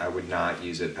in it, I would not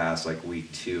use it past like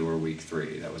week 2 or week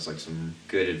 3. That was like some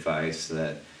good advice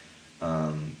that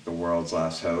the World's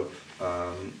Last Hope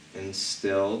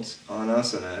instilled on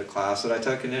us in a class that I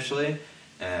took initially,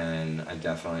 and I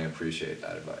definitely appreciate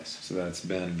that advice. So that's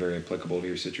been very applicable to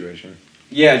your situation.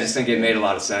 Yeah, I just think it made a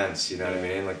lot of sense, you know what I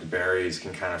mean? Like the berries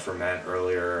can kind of ferment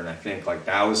earlier, and I think like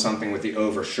that was something with the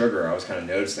over sugar I was kind of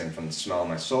noticing from the smell of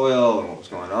my soil and what was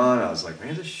going on. I was like,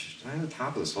 man, the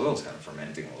top of the soil is kind of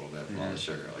fermenting a little bit from all the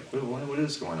sugar. Like, what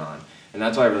is going on? And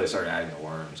that's why I really started adding the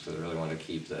worms, because I really wanted to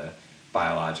keep the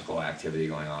biological activity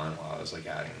going on while I was like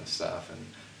adding this stuff. And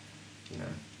you know,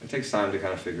 it takes time to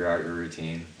kind of figure out your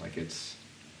routine. Like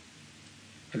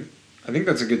I think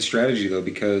that's a good strategy though,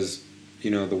 because you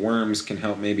know the worms can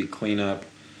help maybe clean up,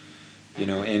 you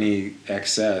know, any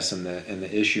excess, and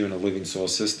the issue in a living soil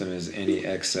system is any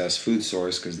excess food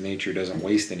source, because nature doesn't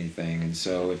waste anything. And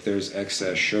so if there's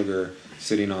excess sugar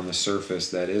sitting on the surface,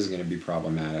 that is going to be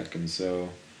problematic. And so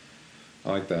I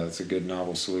like that. It's a good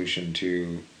novel solution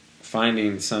to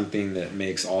finding something that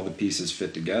makes all the pieces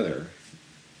fit together.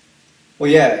 Well,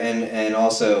 yeah, and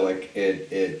also like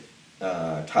it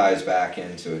ties back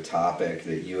into a topic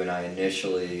that you and I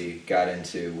initially got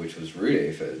into, which was root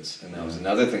aphids, and that was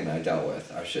another thing that I dealt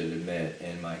with, I should admit,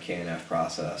 in my KNF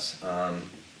process.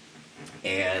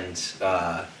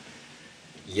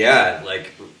 Yeah,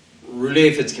 like root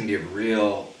aphids can be a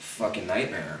real fucking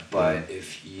nightmare, but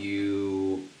if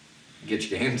you get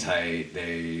your game tight,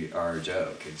 they are a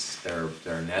joke. They're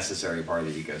a necessary part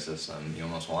of the ecosystem. You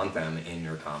almost want them in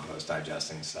your compost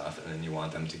digesting stuff, and then you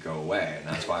want them to go away. And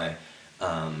that's why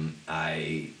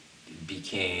I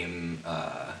became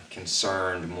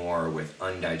concerned more with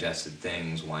undigested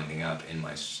things winding up in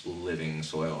my living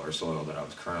soil or soil that I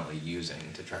was currently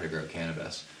using to try to grow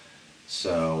cannabis.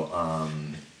 So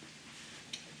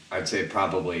I'd say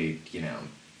probably,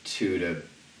 2 to,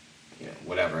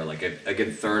 whatever, like a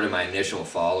good third of my initial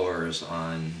followers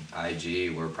on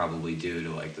IG were probably due to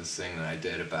like this thing that I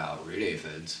did about root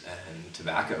aphids and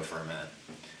tobacco ferment.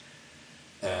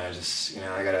 And I just,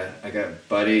 I got a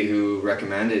buddy who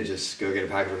recommended just go get a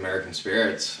pack of American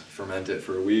Spirits, ferment it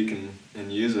for a week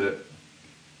and use it.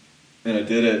 And I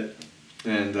did it,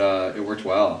 and it worked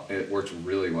well. It worked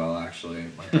really well, actually.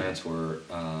 My plants were,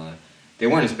 they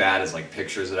weren't as bad as like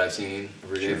pictures that I've seen of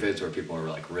root aphids where people are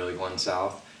like really going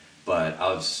south. But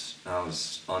I was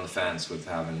on the fence with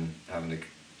having to,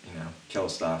 kill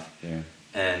stuff. Yeah.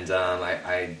 And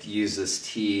I used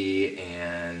this tea,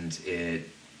 and it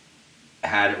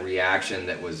had a reaction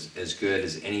that was as good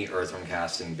as any earthworm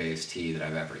casting based tea that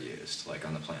I've ever used, like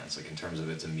on the plants, like in terms of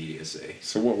its immediacy.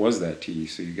 So what was that tea?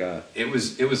 So you got it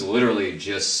was literally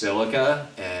just silica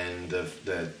and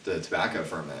the tobacco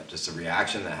ferment, just a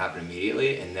reaction that happened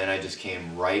immediately, and then I just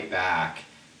came right back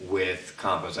with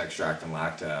compost extract and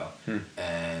lacto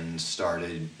and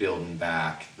started building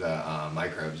back the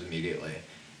microbes immediately.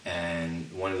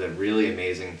 And one of the really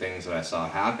amazing things that I saw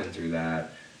happen through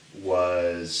that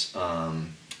was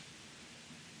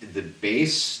the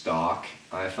base stalk,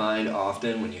 I find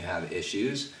often when you have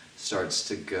issues, starts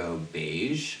to go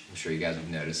beige. I'm sure you guys have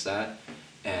noticed that.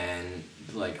 And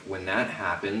like when that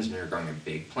happens when you're growing a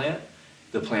big plant,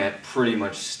 the plant pretty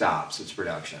much stops its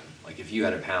production. Like if you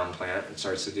had a pound plant and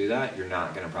starts to do that, you're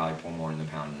not going to probably pull more than 1.5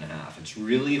 pounds. It's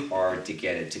really hard to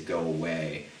get it to go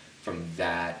away from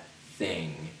that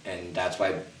thing, and that's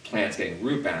why plants getting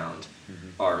root bound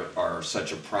are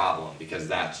such a problem, because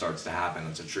that starts to happen.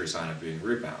 It's a true sign of being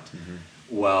root bound.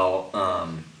 Well, I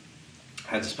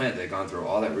had this plant that had gone through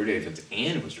all that root aphids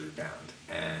and was root bound,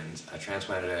 and I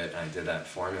transplanted it and I did that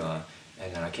formula,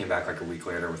 and then I came back like a week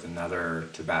later with another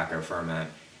tobacco ferment,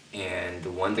 and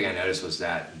the one thing I noticed was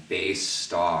that base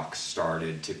stalk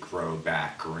started to grow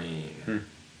back green,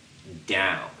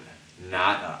 down,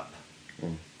 not up.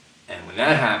 And when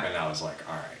that happened, I was like,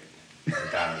 all right.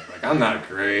 Like I'm not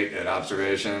great at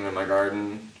observation in my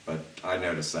garden, but I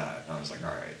noticed that. And I was like,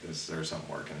 all right, there's something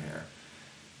working here.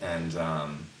 And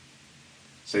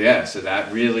so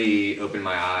that really opened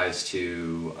my eyes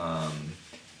to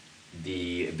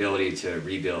the ability to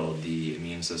rebuild the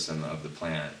immune system of the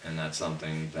plant. And that's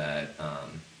something that,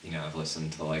 I've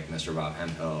listened to like Mr. Bob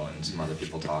Hemphill and some other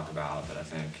people talk about, that I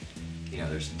think,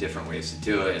 there's different ways to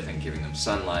do it. I think giving them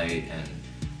sunlight and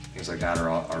things like that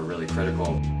are really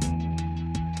critical.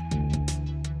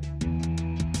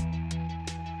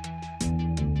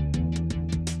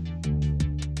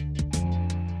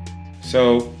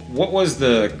 So what was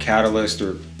the catalyst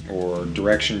or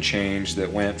direction change that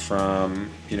went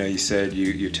from, you said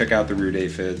you took out the root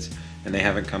aphids and they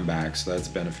haven't come back, so that's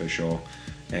beneficial,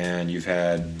 and you've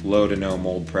had low to no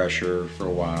mold pressure for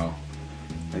a while.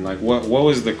 And like what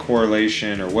was the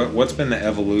correlation, or what's been the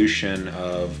evolution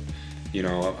of,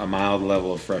 a mild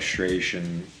level of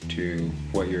frustration to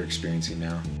what you're experiencing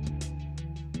now?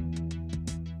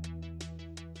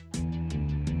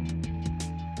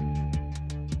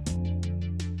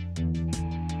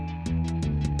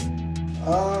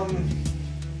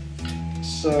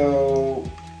 So,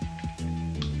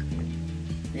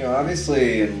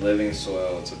 obviously in living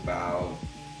soil, it's about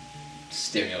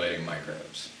Stimulating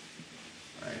microbes,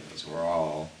 right? That's what we're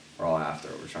all after.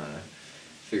 We're trying to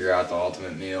figure out the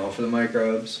ultimate meal for the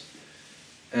microbes.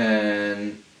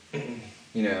 And,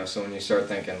 so when you start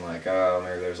thinking like, oh,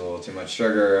 maybe there's a little too much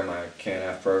sugar in my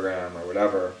KNF program or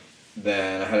whatever,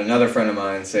 then I had another friend of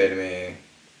mine say to me,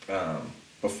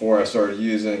 before I started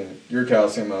using your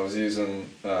calcium, I was using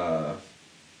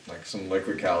like some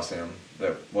liquid calcium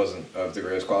that wasn't of the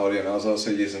greatest quality, and I was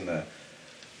also using the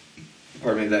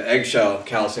eggshell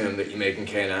calcium that you make in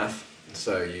KNF.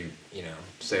 So you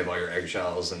save all your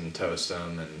eggshells and toast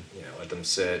them and let them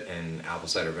sit in apple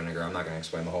cider vinegar. I'm not going to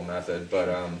explain the whole method, but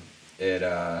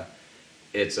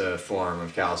it's a form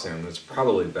of calcium that's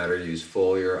probably better used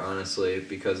foliar, honestly,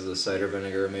 because of the cider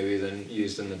vinegar maybe than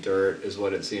used in the dirt, is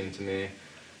what it seemed to me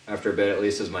after a bit, at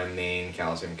least as my main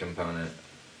calcium component.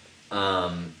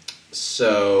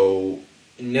 So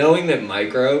knowing that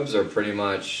microbes are pretty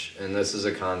much, and this is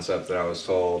a concept that I was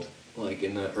told like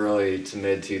in the early to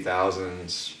mid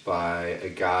 2000s by a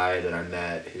guy that I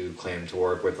met who claimed to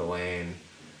work with Elaine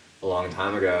a long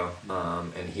time ago,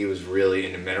 and he was really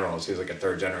into minerals. He was like a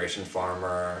third generation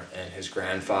farmer, and his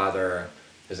grandfather,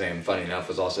 his name, funny enough,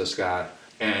 was also Scott.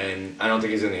 And I don't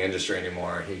think he's in the industry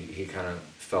anymore. He kind of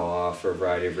fell off for a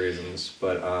variety of reasons,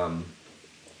 but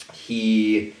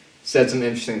he said some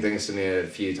interesting things to me a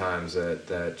few times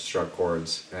that struck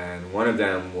chords. And one of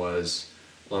them was,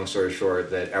 long story short,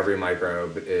 that every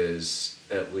microbe is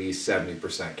at least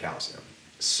 70% calcium.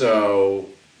 So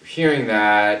hearing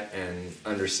that and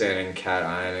understanding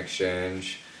cation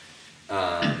exchange,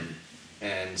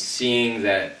 and seeing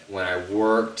that when I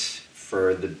worked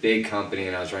for the big company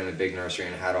and I was running the big nursery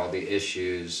and had all the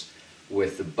issues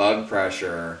with the bug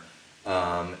pressure,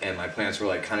 and my plants were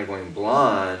like kind of going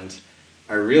blonde,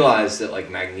 I realized that like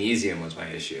magnesium was my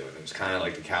issue, and it was kind of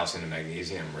like the calcium to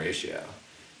magnesium ratio.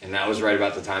 And that was right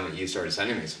about the time that you started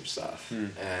sending me some stuff.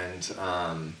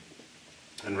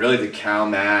 And really the Cal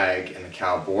Mag and the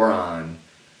Cal Boron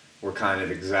were kind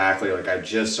of exactly like, I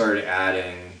just started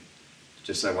adding,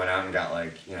 I went out and got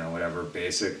like, whatever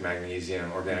basic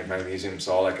magnesium, organic magnesium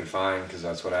salt I could find, because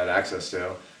that's what I had access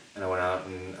to. And I went out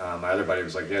and my other buddy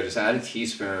was like, yeah, just add a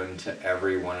teaspoon to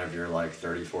every one of your like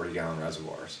 30, 40 gallon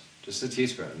reservoirs. Just a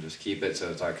teaspoon, just keep it so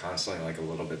it's like constantly like a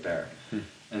little bit there.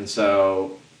 And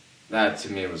so that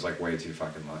to me was like way too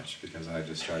fucking much, because I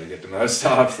just try to get the most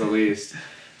off the least.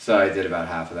 So I did about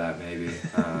half of that maybe,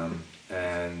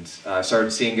 and I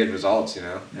started seeing good results,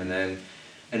 and then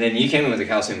you came in with the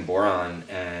calcium boron,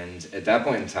 and at that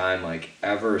point in time, like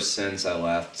ever since I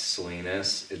left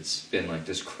Salinas, it's been like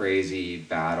this crazy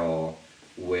battle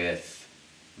with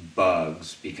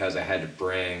bugs, because I had to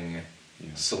bring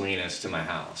Salinas to my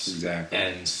house. Exactly.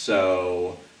 And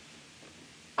so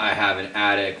I have an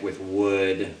attic with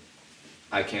wood.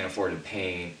 I can't afford to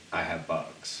paint. I have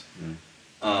bugs.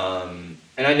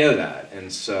 And I know that.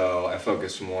 And so I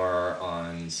focus more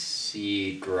on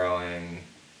seed growing,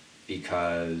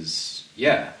 because,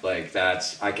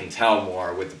 I can tell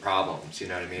more with the problems, you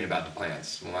know what I mean, about the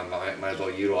plants. Well, I might as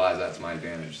well utilize that to my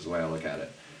advantage, is the way I look at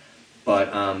it.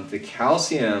 But the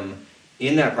calcium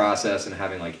in that process, and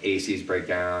having like ACs break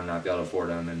down, not be able to afford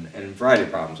them, and a variety of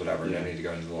problems, whatever, I need to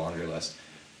go into the laundry list.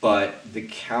 But the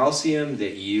calcium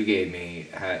that you gave me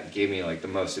gave me like the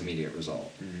most immediate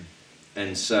result.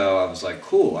 And so I was like,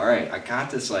 cool, all right, I got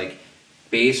this like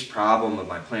base problem of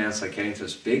my plants, like getting to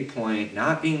this big point,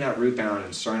 not being that root bound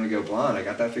and starting to go blonde. I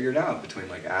got that figured out between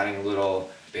like adding a little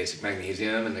basic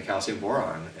magnesium and the calcium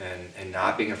boron, and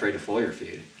not being afraid to foliar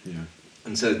feed.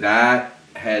 And so that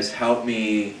has helped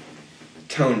me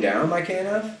tone down my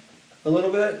KNF a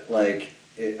little bit, like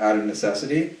out of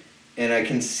necessity. And I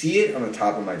can see it on the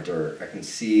top of my dirt. I can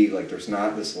see like there's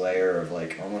not this layer of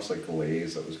like almost like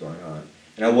glaze that was going on.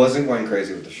 And I wasn't going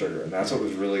crazy with the sugar, and that's what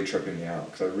was really tripping me out,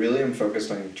 because I really am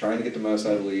focused on trying to get the most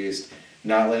out of the least,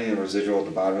 not letting the residual at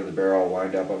the bottom of the barrel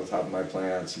wind up on the top of my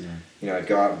plants. I'd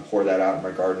go out and pour that out in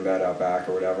my garden bed out back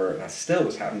or whatever, and I still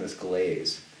was having this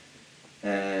glaze.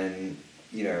 And,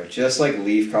 just like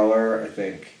leaf color, I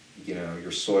think,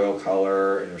 your soil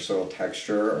color and your soil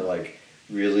texture are like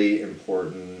really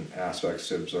important aspects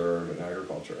to observe in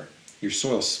agriculture. Your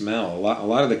soil smell. A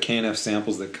lot of the KNF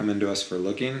samples that come into us for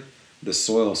looking, the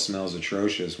soil smells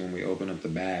atrocious when we open up the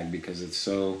bag, because it's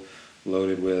so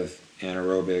loaded with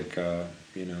anaerobic,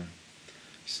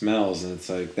 smells. And it's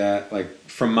like that, like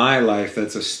from my life,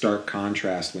 that's a stark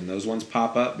contrast when those ones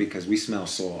pop up, because we smell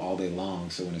soil all day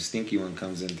long. So when a stinky one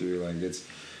comes in through, like it's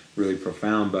really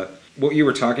profound. But what you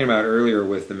were talking about earlier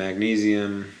with the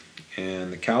magnesium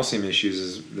and the calcium issues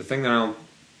is the thing that I don't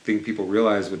think people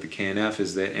realize with the KNF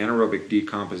is that anaerobic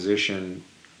decomposition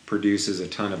produces a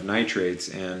ton of nitrates,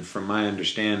 and from my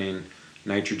understanding,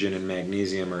 nitrogen and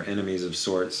magnesium are enemies of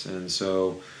sorts. And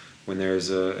so when there's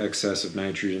an excess of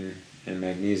nitrogen and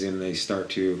magnesium, they start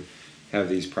to have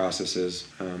these processes,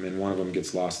 and one of them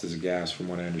gets lost as a gas, from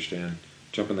what I understand.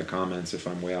 Jump in the comments if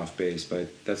I'm way off base,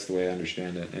 but that's the way I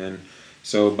understand it. And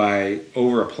so by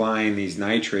over applying these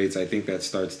nitrates, I think that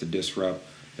starts to disrupt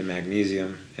the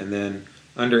magnesium. And then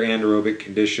under anaerobic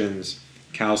conditions,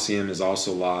 calcium is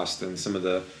also lost, and some of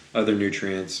the other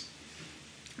nutrients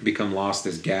become lost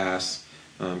as gas.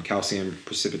 Calcium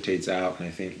precipitates out, and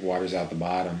I think waters out the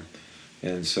bottom.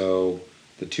 And so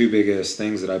the two biggest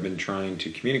things that I've been trying to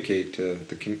communicate to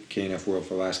the KNF world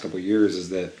for the last couple of years is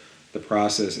that the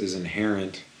process is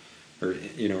inherent, or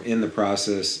in the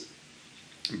process,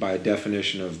 by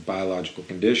definition of biological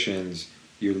conditions,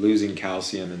 you're losing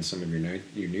calcium in some of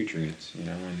your nutrients,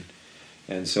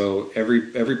 and so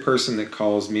every person that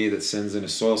calls me that sends in a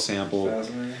soil sample,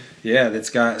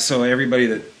 everybody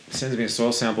that sends me a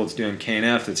soil sample that's doing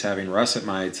KNF that's having russet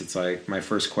mites, it's like my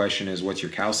first question is, what's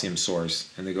your calcium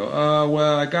source? And they go, oh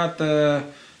well, I got the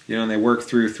and they work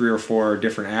through 3 or 4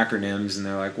 different acronyms, and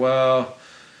they're like, well,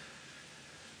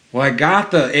 I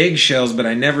got the eggshells, but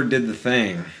I never did the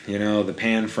thing. The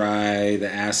pan fry,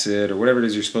 the acid, or whatever it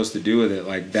is you're supposed to do with it.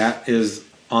 Like, that is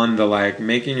on the, like,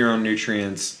 making your own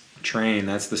nutrients train.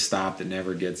 That's the stop that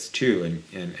never gets to.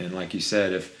 And like you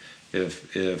said,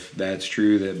 if that's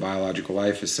true, that biological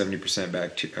life is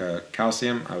 70%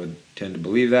 calcium, I would tend to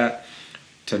believe that.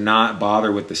 To not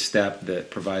bother with the step that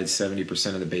provides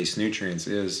 70% of the base nutrients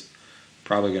is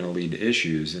probably going to lead to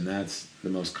issues. And that's the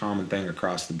most common thing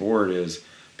across the board is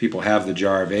people have the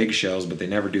jar of eggshells, but they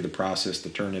never do the process to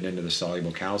turn it into the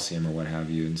soluble calcium or what have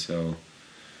you. And so...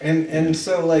 And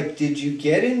so, like, did you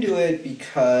get into it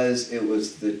because it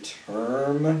was the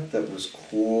term that was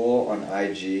cool on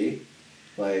IG?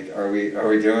 Like, are we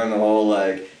doing the whole,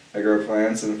 like, I grow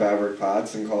plants in fabric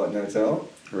pots and call it no-till?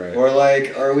 Right. Or,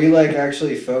 like, are we, like,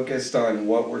 actually focused on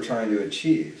what we're trying to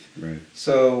achieve? Right.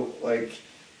 So, like,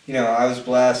 I was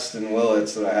blessed in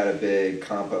Willits that I had a big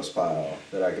compost pile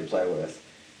that I could play with.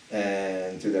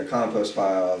 And through that compost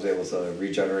pile, I was able to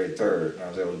regenerate dirt, and I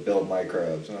was able to build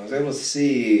microbes, and I was able to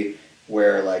see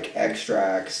where, like,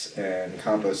 extracts and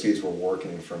compost seeds were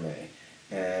working for me.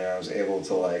 And I was able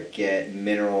to, like, get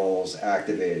minerals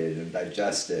activated and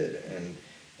digested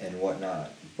and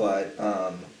whatnot. But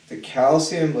the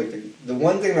calcium, like, the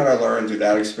one thing that I learned through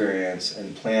that experience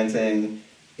and planting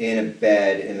in a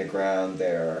bed in the ground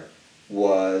there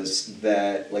was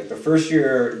that, like, the first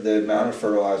year, the amount of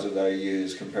fertilizer that I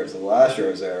used compared to the last year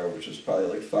I was there, which was probably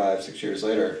like 5-6 years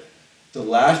later, the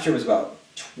last year was about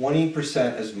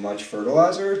 20% as much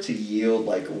fertilizer to yield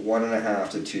like 1.5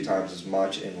 to 2 times as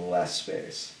much in less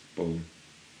space. Boom.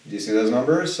 Do you see those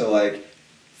numbers? So, like,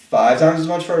 5 times as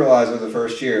much fertilizer the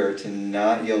first year to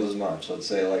not yield as much. Let's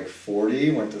say like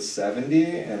 40 went to 70,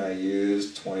 and I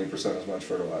used 20% as much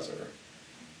fertilizer.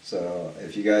 So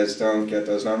if you guys don't get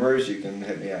those numbers, you can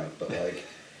hit me up. But, like,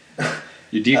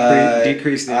 you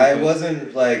decrease the input. I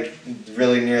wasn't, like,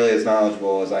 really nearly as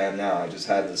knowledgeable as I am now. I just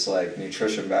had this, like,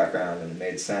 nutrition background, and it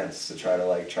made sense to try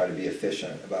to be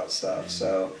efficient about stuff.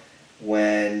 So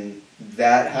when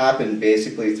that happened,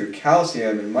 basically through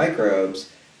calcium and microbes,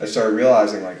 I started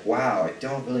realizing, like, wow, I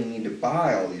don't really need to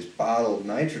buy all these bottled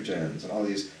nitrogens and all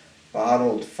these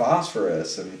bottled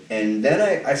phosphorus, and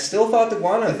then I still fought the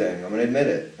guano thing. I'm gonna admit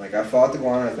it. Like, I fought the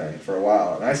guano thing for a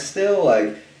while, and I still,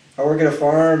 like, I work at a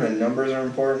farm and numbers are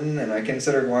important, and I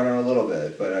consider guano a little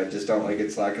bit, but I just don't like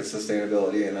its lack of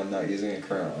sustainability, and I'm not using it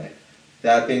currently.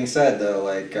 That being said, though,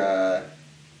 like,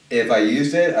 if I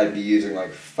used it, I'd be using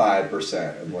like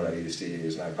 5% of what I used to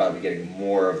use, and I'd probably be getting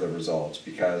more of the results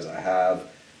because I have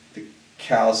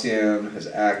calcium has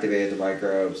activated the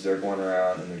microbes, they're going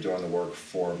around and they're doing the work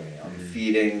for me. I'm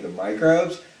feeding the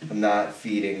microbes, I'm not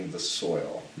feeding the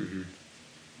soil.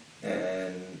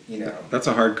 And, That's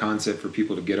a hard concept for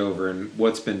people to get over, and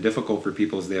what's been difficult for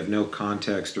people is they have no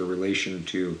context or relation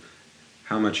to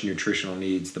how much nutritional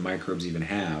needs the microbes even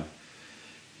have.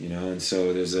 And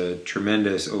so there's a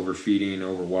tremendous overfeeding,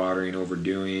 overwatering,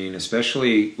 overdoing,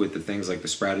 especially with the things like the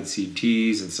sprouted seed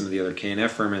teas and some of the other KNF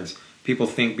ferments. People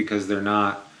think because they're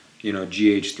not,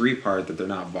 GH3 part, that they're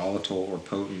not volatile or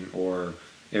potent or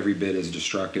every bit as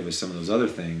destructive as some of those other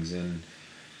things. And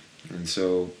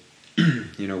so,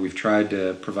 we've tried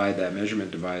to provide that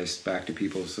measurement device back to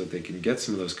people so that they can get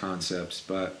some of those concepts.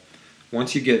 But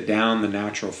once you get down the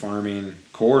natural farming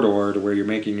corridor to where you're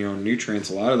making your own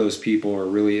nutrients, a lot of those people are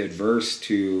really adverse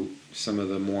to some of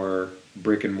the more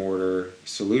brick and mortar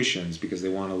solutions because they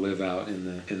want to live out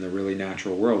in the really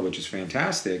natural world, which is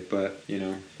fantastic. But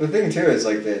the thing too is,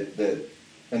 like, that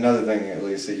another thing, at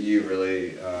least, that you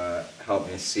really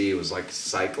Helped me see was, like,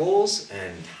 cycles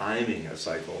and timing of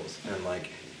cycles. And, like,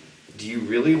 do you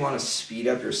really want to speed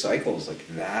up your cycles, like,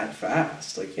 that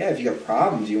fast? like, yeah, if you got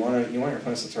problems, you want your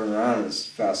plants to turn around as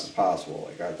fast as possible.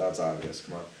 Like, that's obvious.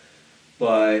 Come on.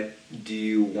 But do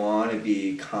you want to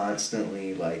be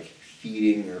constantly, like,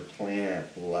 feeding your plant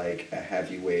like a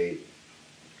heavyweight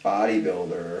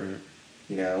bodybuilder,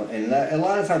 and a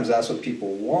lot of times that's what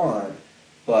people want,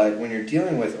 but when you're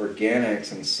dealing with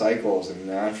organics and cycles and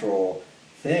natural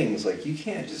things, like, you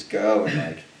can't just go and,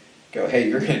 like, go, hey,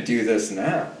 you're going to do this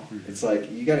now. It's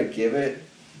like, you got to give it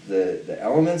the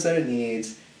elements that it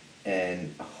needs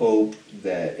and hope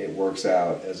that it works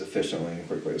out as efficiently and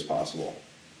quickly as possible,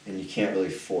 and you can't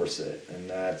really force it, and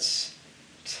that's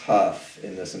tough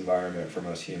in this environment for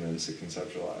most humans to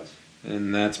conceptualize.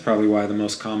 And that's probably why the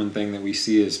most common thing that we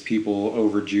see is people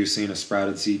overjuicing a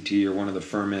sprouted seed tea or one of the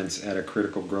ferments at a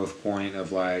critical growth point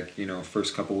of, like,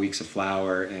 first couple weeks of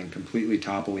flower and completely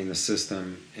toppling the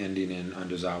system, ending in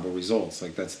undesirable results.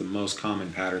 Like, that's the most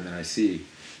common pattern that I see.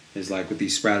 is like with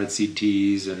these sprouted seed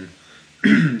teas and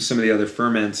some of the other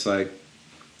ferments, like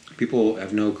people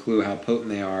have no clue how potent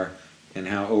they are and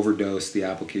how overdosed the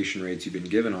application rates you've been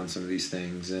given on some of these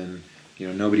things. And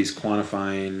nobody's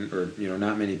quantifying, or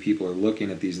not many people are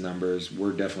looking at these numbers.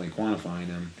 We're definitely quantifying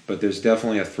them, but there's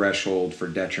definitely a threshold for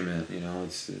detriment.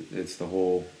 It's the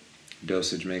whole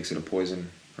dosage makes it a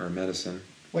poison or a medicine.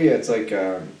 Well, yeah, it's like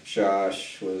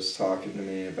Josh was talking to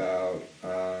me about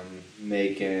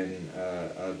making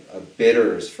a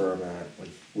bitters ferment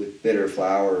with bitter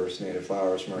flowers, native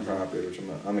flowers from our property, which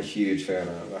I'm a huge fan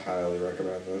of. I highly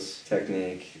recommend this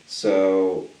technique.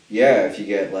 So yeah, if you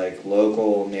get like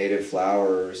local native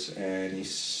flowers and you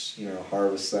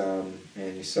harvest them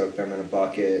and you soak them in a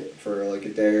bucket for like a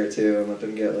day or two and let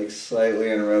them get like slightly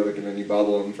anaerobic, and then you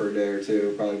bubble them for a day or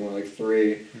two, probably more like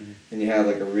 3, and you have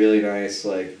like a really nice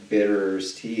like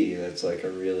bitters tea that's like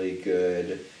a really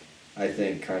good, I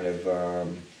think, kind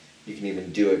of you can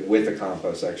even do it with a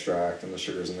compost extract, and the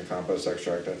sugars in the compost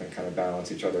extract I think kind of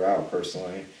balance each other out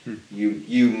personally.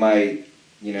 You might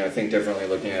think differently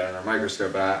looking at it under a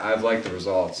microscope, but I've liked the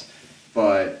results.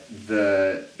 But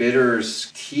the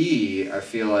bitters tea, I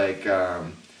feel like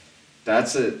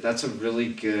that's a really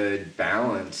good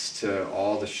balance to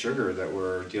all the sugar that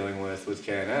we're dealing with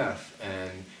KNF,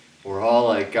 and we're all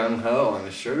like gung ho on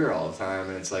the sugar all the time,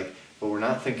 and it's like, but we're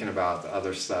not thinking about the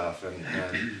other stuff. And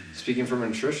speaking from a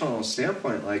nutritional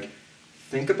standpoint, like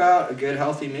think about a good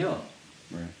healthy meal.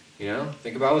 Right.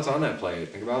 Think about what's on that plate.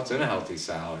 Think about what's in a healthy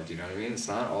salad. You know what I mean? It's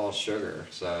not all sugar.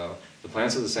 So the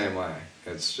plants are the same way.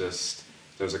 It's just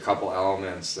there's a couple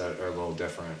elements that are a little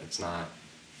different. It's not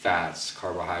fats,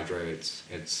 carbohydrates.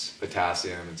 It's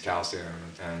potassium, it's calcium,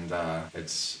 and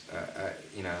it's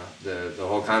the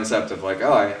whole concept of like,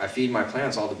 oh, I feed my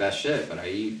plants all the best shit, but I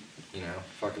eat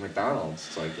fucking McDonald's.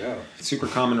 It's like, yo. It's super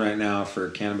common right now for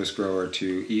a cannabis grower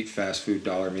to eat fast food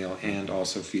dollar meal and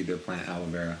also feed their plant aloe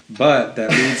vera. But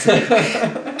that leads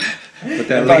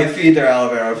feed their aloe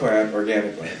vera plant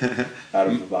organically out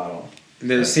of the bottle.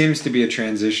 There seems to be a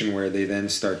transition where they then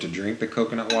start to drink the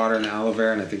coconut water and aloe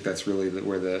vera, and I think that's really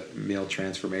where the meal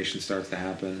transformation starts to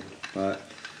happen. But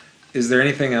is there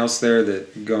anything else there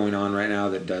that going on right now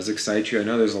that does excite you? I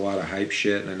know there's a lot of hype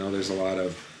shit, and I know there's a lot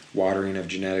of watering of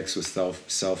genetics with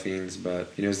selfienes,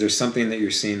 but is there something that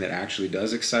you're seeing that actually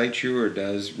does excite you or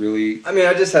does really? I mean,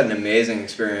 I just had an amazing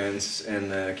experience in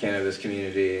the cannabis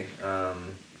community. A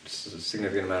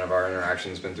significant amount of our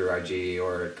interaction has been through IG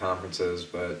or at conferences,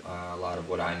 but a lot of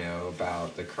what I know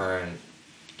about the current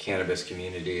cannabis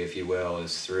community, if you will,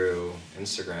 is through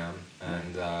Instagram.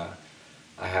 And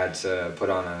I had to put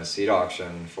on a seed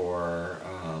auction for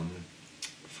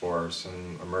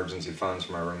some emergency funds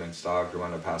for my roommate's dog who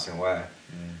wound up passing away.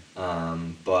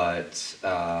 But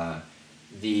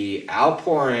the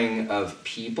outpouring of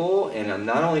people, and I'm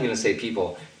not only going to say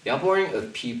people, the outpouring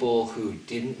of people who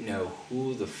didn't know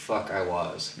who the fuck I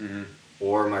was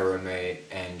or my roommate,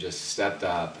 and just stepped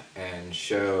up and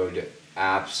showed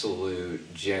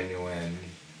absolute, genuine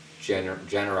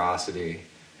generosity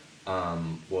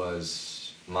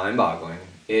was mind-boggling.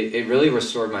 It really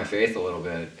restored my faith a little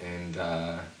bit,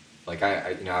 and like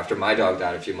I after my dog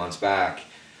died a few months back,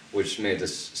 which made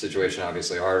this situation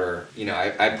obviously harder,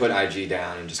 I put IG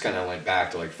down and just kind of went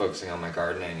back to like focusing on my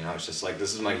gardening, and I was just like,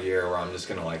 this is my year where I'm just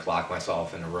gonna like lock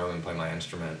myself in a room and play my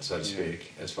instrument, so to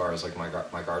speak, as far as like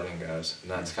my gardening goes,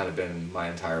 and that's kind of been my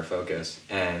entire focus.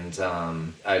 And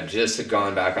I just had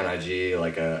gone back on IG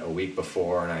like a week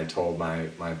before, and I told my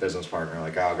business partner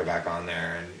like, I'll go back on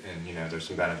there, and there's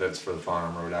some benefits for the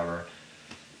farm or whatever.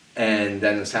 And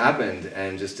then this happened,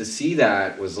 and just to see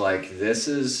that was like, this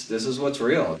is what's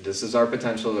real. This is our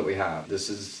potential that we have. This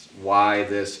is why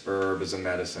this herb is a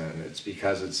medicine. It's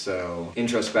because it's so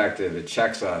introspective. It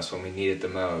checks us when we need it the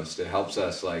most. It helps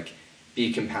us like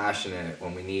be compassionate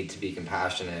when we need to be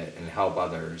compassionate and help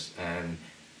others. And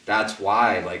that's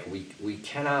why like we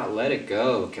cannot let it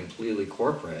go completely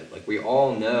corporate. Like we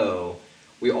all know,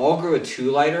 we all grew a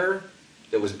 2-lighter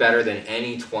that was better than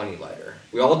any 20-lighter.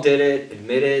 We all did it,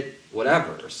 admit it,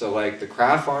 whatever. So like the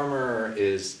craft farmer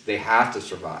they have to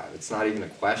survive. It's not even a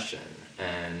question.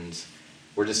 And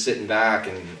we're just sitting back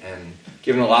and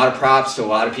giving a lot of props to a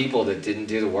lot of people that didn't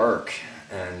do the work.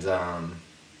 And I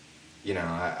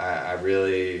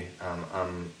really,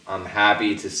 I'm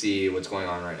happy to see what's going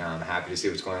on right now. I'm happy to see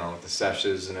what's going on with the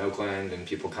sessions in Oakland and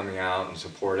people coming out and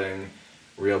supporting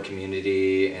real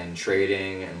community and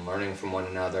trading and learning from one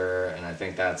another. And I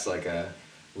think that's like a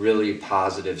really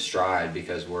positive stride,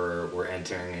 because we're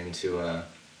entering into a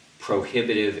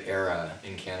prohibitive era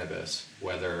in cannabis,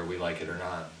 whether we like it or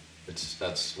not.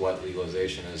 that's what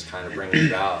legalization is kind of bringing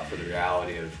about for the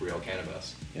reality of real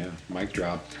cannabis. Yeah, mic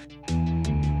drop.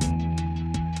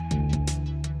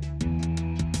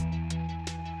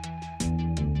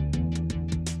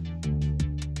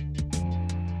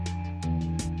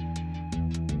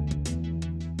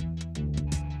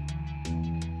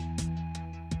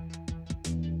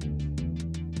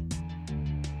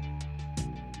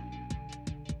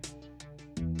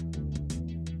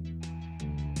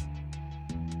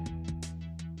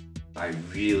 I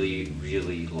really,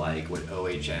 really like what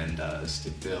OHN does to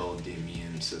build the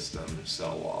immune system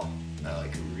cell wall. I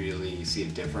like really see a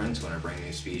difference when I bring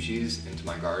new species into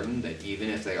my garden that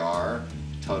even if they are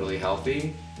totally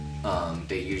healthy,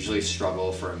 they usually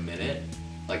struggle for a minute.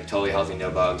 Like totally healthy,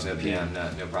 no bugs, no PM,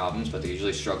 no problems, but they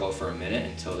usually struggle for a minute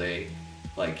until they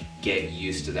like get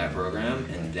used to that program,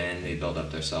 and then they build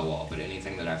up their cell wall. But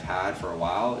anything that I've had for a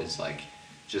while is like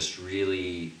just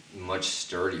really much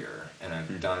sturdier, and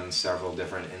I've done several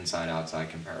different inside-outside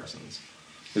comparisons.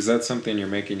 Is that something you're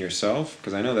making yourself?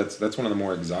 Because I know that's one of the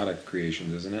more exotic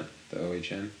creations, isn't it? The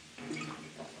OHN.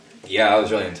 Yeah, I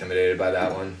was really intimidated by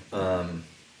that one.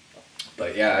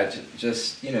 But yeah,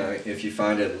 just if you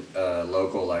find a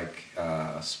local like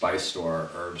spice store,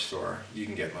 herb store, you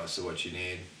can get most of what you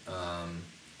need. I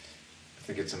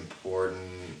think it's important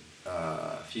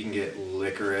if you can get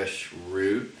licorice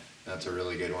root. That's a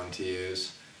really good one to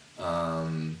use.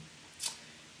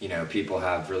 People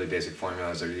have really basic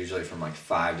formulas. They're usually from like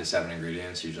 5 to 7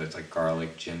 ingredients. Usually it's like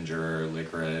garlic, ginger,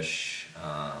 licorice.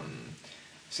 I've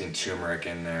seen turmeric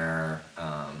in there.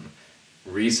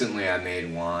 Recently I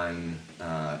made one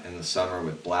in the summer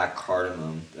with black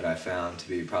cardamom that I found to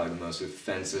be probably the most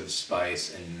offensive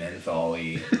spice and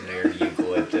menthol-y near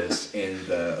eucalyptus in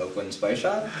the Oakland Spice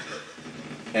Shop.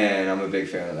 And I'm a big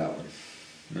fan of that one.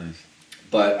 Nice.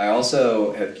 But I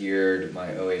also have geared my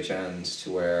OHNs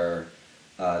to where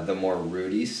the more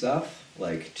rooty stuff,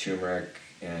 like turmeric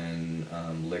and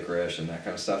licorice and that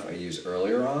kind of stuff, I use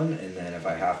earlier on. And then if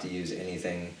I have to use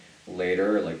anything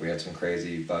later, like we had some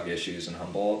crazy bug issues in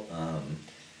Humboldt,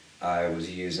 I was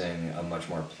using a much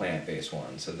more plant-based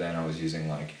one. So then I was using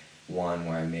like one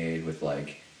where I made with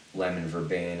like lemon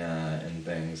verbena and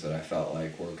things that I felt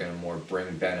like were going to more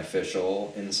bring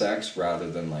beneficial insects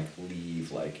rather than like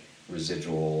leave like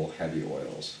residual heavy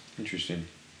oils. Interesting.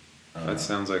 That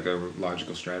sounds like a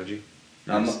logical strategy.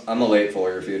 Nice. I'm a late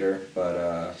foliar feeder,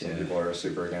 but some Yeah. people are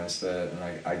super against it, and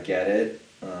I get it.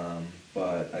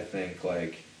 But I think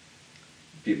like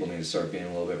people need to start being a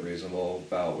little bit reasonable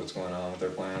about what's going on with their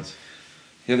plants.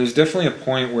 Yeah, there's definitely a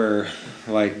point where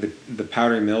like the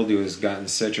powdery mildew has gotten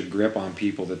such a grip on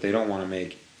people that they don't want to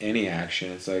make any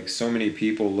action. It's like so many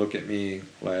people look at me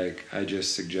like I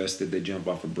just suggested they jump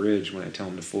off a bridge when I tell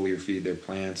them to foliar feed their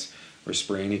plants or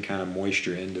spray any kind of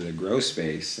moisture into the grow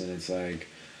space. And it's like,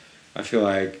 I feel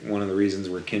like one of the reasons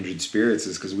we're kindred spirits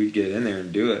is because we get in there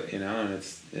and do it, and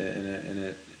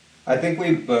it. I think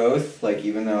we both, like,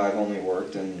 even though I've only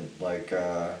worked in like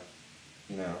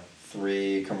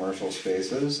 3 commercial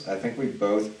spaces, I think we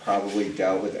both probably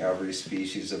dealt with every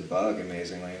species of bug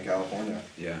amazingly in California.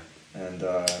 Yeah. And,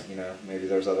 maybe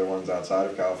there's other ones outside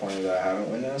of California that I haven't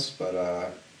witnessed,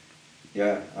 but,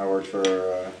 yeah, I worked for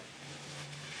a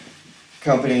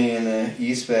company in the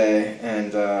East Bay,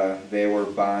 and they were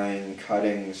buying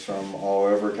cuttings from all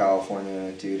over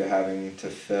California due to having to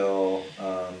fill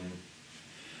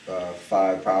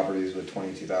 5 properties with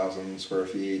 22,000 square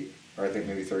feet, or I think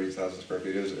maybe 30,000 square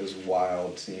feet. It was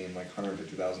wild seeing like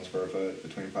 150,000 square foot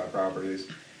between 5 properties,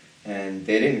 and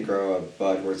they didn't grow a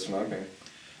bud worth smoking.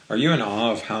 Are you in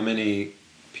awe of how many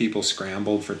people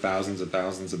scrambled for thousands of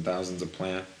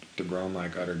plant to grow them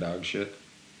like utter dog shit?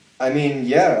 I mean,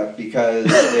 yeah, because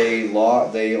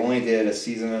they only did a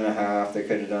season and a half. They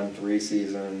could have done 3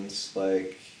 seasons.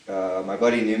 Like, my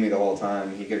buddy knew me the whole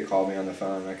time. He could have called me on the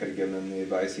phone. I could have given him the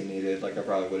advice he needed. Like, I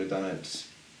probably would have done it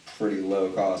pretty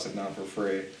low cost, if not for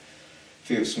free, if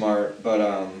he was smart.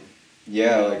 But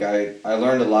yeah, like I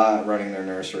learned a lot running their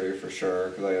nursery for sure.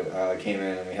 Because I came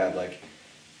in and we had like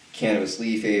cannabis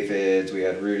leaf aphids, we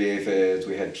had root aphids,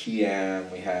 we had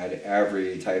PM, we had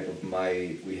every type of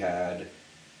mite. We had,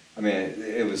 I mean,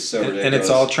 it was so ridiculous. And it's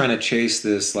all trying to chase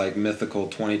this like mythical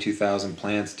 22,000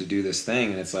 plants to do this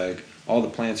thing, and it's like all the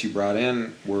plants you brought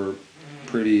in were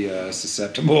pretty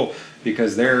susceptible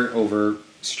because they're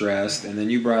overstressed, and then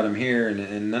you brought them here,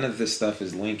 and none of this stuff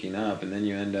is linking up, and then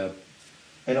you end up.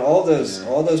 And all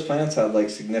those plants had like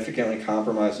significantly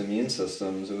compromised immune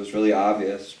systems. It was really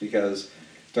obvious because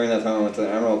during that time I went to the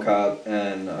Emerald Cup,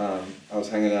 and I was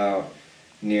hanging out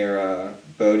near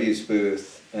Bodie's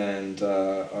booth, and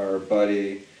our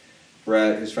buddy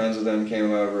Brett, who's friends with him,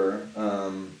 came over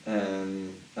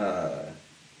and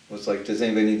was like, does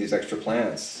anybody need these extra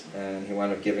plants? And he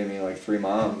wound up giving me like 3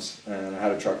 moms, and I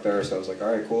had a truck there, so I was like,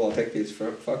 all right, cool, I'll take these.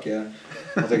 Fuck yeah.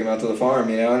 I'll take them out to the farm,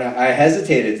 you know? And I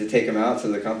hesitated to take them out to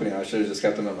the company. I should have just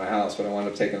kept them at my house, but I wound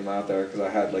up taking them out there because I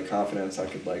had like confidence I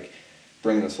could like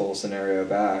bring this whole scenario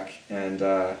back. And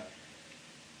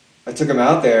I took them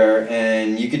out there,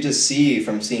 and you could just see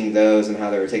from seeing those and how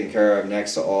they were taken care of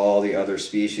next to all the other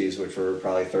species, which were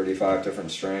probably 35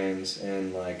 different strains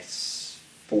in like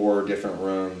 4 different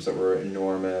rooms that were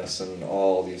enormous, and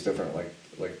all these different like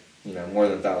you know, more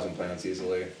than 1,000 plants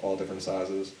easily, all different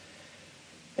sizes.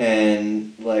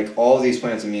 And like all of these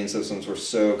plants' immune systems were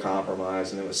so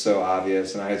compromised, and it was so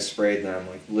obvious. And I had sprayed them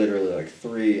like literally like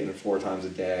 3 and 4 times a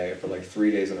day for like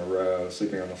 3 days in a row,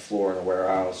 sleeping on the floor in a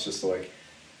warehouse, just to like,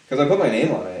 because I put my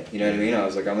name on it. You know what I mean? I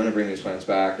was like, I'm gonna bring these plants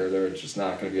back, or they're just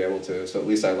not gonna be able to. So at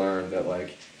least I learned that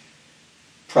like,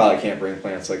 probably can't bring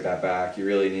plants like that back. You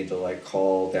really need to like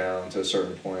call down to a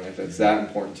certain point. If it's that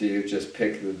important to you, just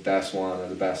pick the best one or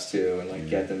the best 2 and like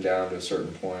get them down to a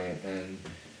certain point and,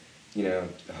 you know,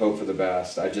 hope for the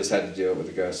best. I just had to do it with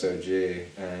the Ghost OG,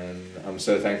 and I'm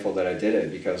so thankful that I did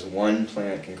it, because one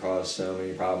plant can cause so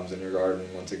many problems in your garden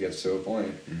once it gets to a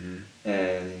point.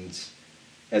 And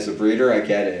as a breeder, I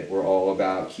get it. We're all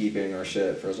about keeping our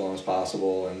shit for as long as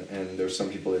possible, and there's some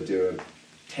people that do a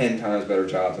 10 times better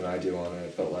job than I do on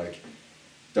it, but like,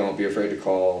 don't be afraid to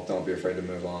call, don't be afraid to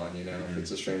move on, you know? If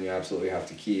it's a strain you absolutely have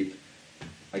to keep,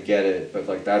 I get it, but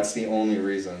like, that's the only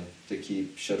reason to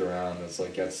keep shit around. It's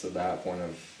like, gets to that point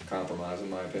of compromise, in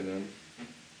my opinion.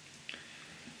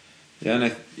 Yeah, and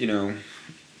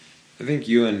I think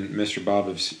you and Mr. Bob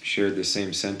have shared the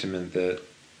same sentiment, that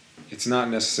it's not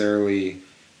necessarily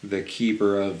the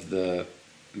keeper of the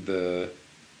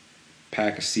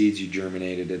pack of seeds you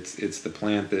germinated. It's the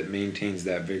plant that maintains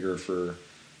that vigor for,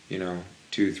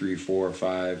 2, 3, 4,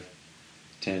 5,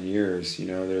 10 years.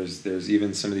 There's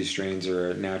even some of these strains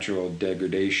are a natural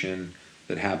degradation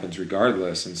that happens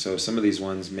regardless, and so some of these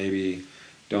ones maybe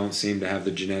don't seem to have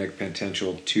the genetic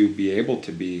potential to be able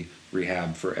to be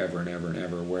rehabbed forever and ever and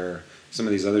ever, where some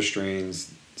of these other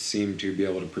strains seem to be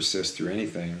able to persist through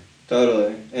anything.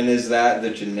 Totally. And is that the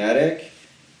genetic,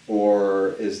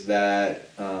 or is that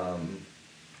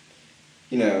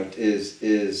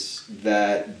is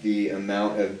that the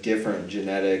amount of different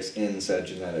genetics in said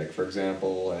genetic? For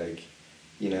example, like,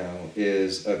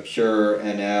 is a pure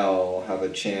NL have a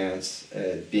chance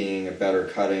at being a better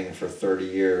cutting for 30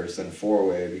 years than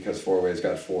 4-way, because 4-way's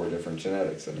got 4 different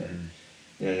genetics in it?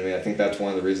 You know what I mean? I think that's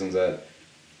one of the reasons that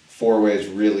 4-ways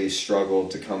really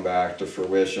struggled to come back to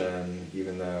fruition,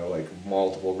 even though like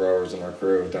multiple growers in our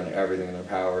crew have done everything in their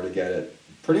power to get it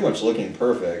pretty much looking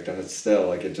perfect, and it's still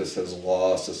like, it just has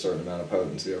lost a certain amount of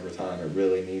potency over time. It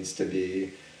really needs to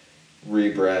be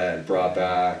rebred, brought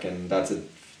back, and that's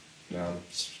I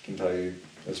can tell you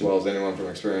as well as anyone from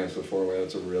experience with 4-way,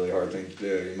 that's a really hard thing to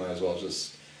do. You might as well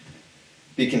just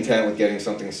be content with getting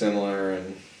something similar,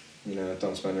 and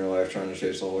don't spend your life trying to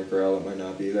chase the Holy Grail that might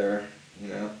not be there. I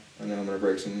know I'm gonna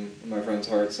break some of my friends'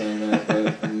 hearts saying that,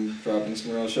 but I'm dropping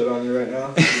some real shit on you right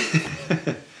now.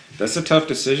 That's a tough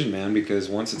decision, man, because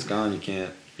once it's gone, you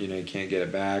can't get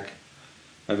it back.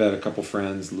 I've had a couple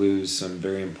friends lose some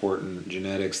very important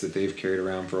genetics that they've carried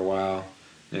around for a while.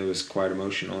 It was quite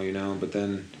emotional, but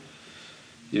then,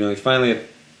 finally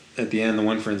at the end, the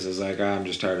one friend is like, I'm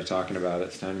just tired of talking about it.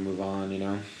 It's time to move on,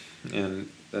 and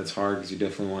that's hard, because you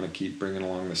definitely want to keep bringing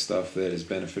along the stuff that is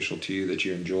beneficial to you, that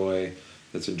you enjoy,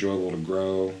 that's enjoyable to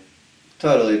grow.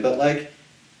 Totally, but like,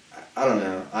 I don't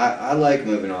know. I like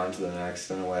moving on to the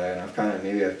next in a way, and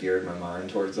I've geared my mind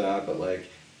towards that, but like,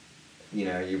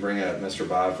 you bring up Mr.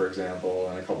 Bob, for example,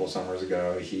 and a couple summers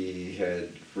ago, he had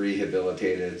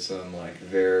rehabilitated some like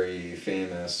very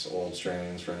famous old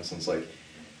strains, for instance, like,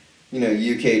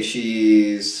 UK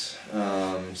cheese,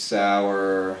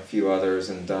 sour, a few others,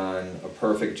 and done a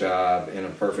perfect job in a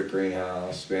perfect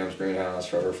greenhouse, Bam's greenhouse,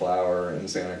 Forever Flower in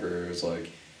Santa Cruz,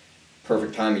 like,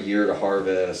 perfect time of year to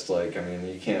harvest. Like, I mean,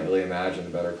 you can't really imagine a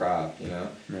better crop, Yeah.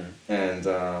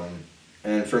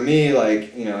 And for me,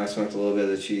 like, I smoked a little bit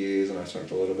of the cheese, and I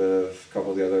smoked a little bit of a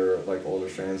couple of the other like older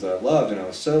strains that I loved, and I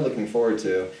was so looking forward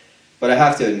to. But I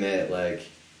have to admit, like,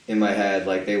 in my head,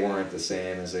 like, they weren't the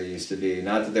same as they used to be.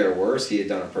 Not that they were worse. He had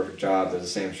done a perfect job. They're the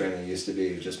same strain they used to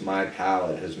be. Just my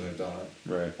palate has moved on.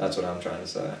 Right. That's what I'm trying to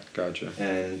say. Gotcha.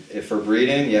 And if for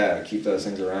breeding, yeah, keep those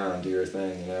things around, do your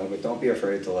thing, But don't be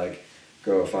afraid to like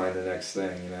go find the next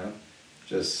thing,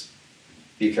 Just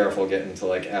be careful getting to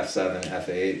like F7,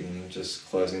 F8, and just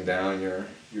closing down your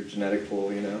genetic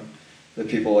pool, the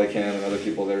people like him and other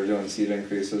people that are doing seed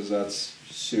increases, that's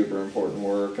super important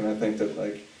work. And I think that,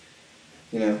 like,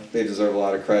 you know, they deserve a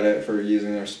lot of credit for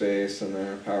using their space and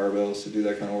their power bills to do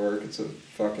that kind of work. It's a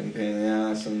fucking pain in the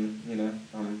ass, and, you know,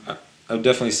 I would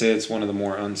definitely say it's one of the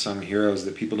more unsung heroes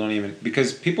that people don't even,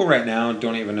 because people right now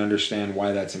don't even understand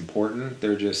why that's important.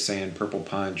 They're just saying purple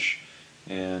punch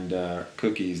and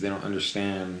cookies. They don't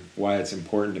understand why it's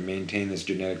important to maintain this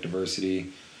genetic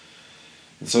diversity.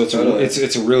 And so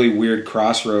it's a really weird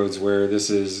crossroads where this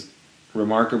is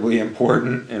remarkably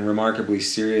important and remarkably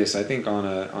serious. I think on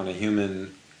a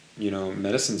human, you know,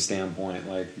 medicine standpoint,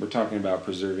 like we're talking about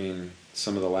preserving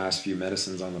some of the last few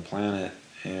medicines on the planet,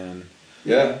 and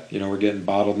yeah, you know, we're getting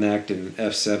bottlenecked and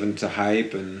F7 to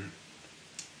hype, and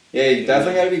yeah, you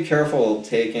definitely got to be careful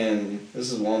taking.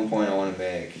 This is one point I want to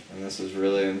make, and this is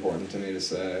really important to me to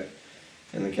say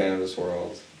in the cannabis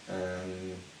world,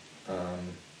 and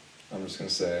I'm just gonna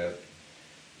say it.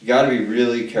 You got to be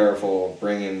really careful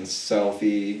bringing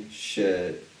selfie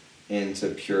shit into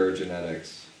pure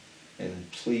genetics,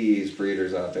 and please,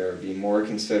 breeders out there, be more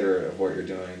considerate of what you're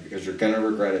doing, because you're gonna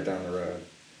regret it down the road.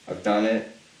 I've done it.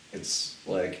 It's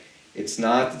like, it's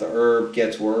not that the herb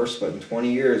gets worse, but in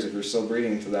 20 years, if you're still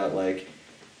breeding to that, like,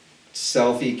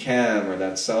 selfie chem or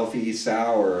that selfie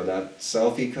sour or that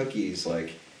selfie cookies,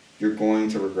 like, you're going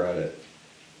to regret it.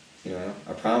 You know,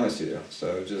 I promise you.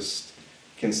 So just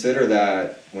consider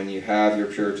that when you have your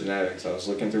pure genetics. I was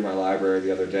looking through my library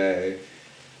the other day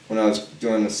when I was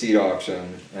doing the seed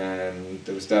auction, and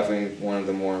it was definitely one of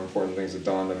the more important things that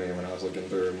dawned on me when I was looking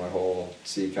through my whole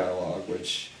seed catalog,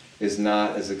 which is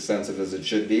not as extensive as it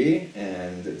should be,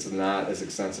 and it's not as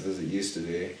extensive as it used to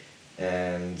be.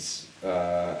 And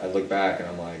I look back and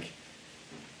I'm like,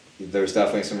 there's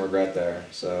definitely some regret there.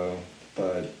 So,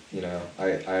 but you know,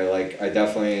 I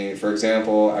definitely, for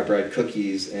example, I bred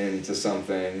cookies into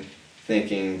something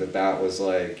thinking that that was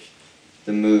like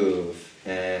the move,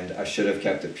 and I should have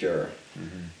kept it pure.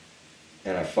 Mm-hmm.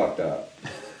 And I fucked up.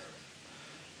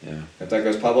 Yeah. If that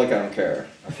goes public, I don't care.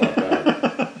 I fucked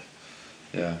up.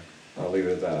 Yeah. I'll leave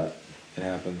it at that. It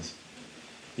happens.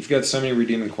 You've got so many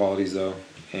redeeming qualities, though,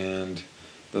 and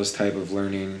those type of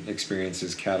learning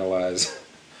experiences catalyze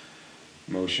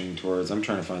motion towards. I'm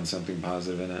trying to find something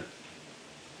positive in it.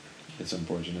 It's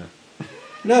unfortunate.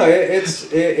 No,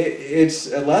 it's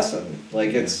a lesson.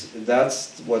 Like,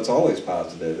 that's what's always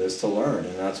positive, is to learn,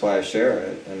 and that's why I share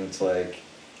it. And it's like,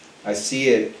 I see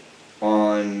it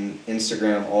on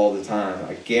Instagram all the time.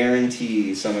 I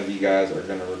guarantee some of you guys are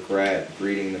going to regret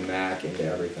breeding the Mac into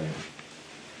everything.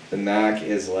 The Mac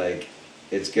is like,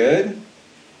 it's good,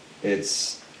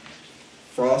 it's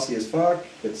frosty as fuck,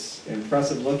 it's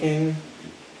impressive looking,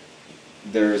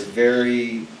 there's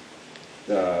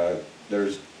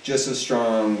just as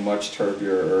strong, much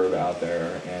terpier herb out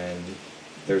there, and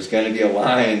there's going to be a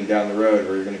line down the road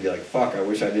where you're going to be like, fuck, I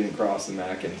wish I didn't cross the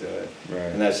Mac into it. Right.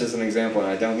 And that's just an example, and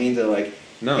I don't mean to, like,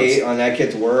 hate on that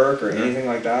kid's work or anything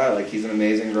like that. Like, he's an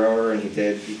amazing grower, and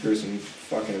he grew some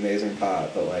fucking amazing pot,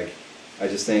 but, like, I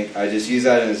just use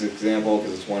that as an example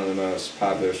because it's one of the most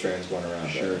popular strains going around.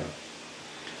 Sure. Right.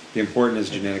 The important is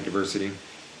genetic diversity.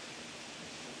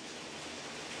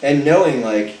 And knowing,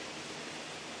 like,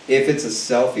 if it's a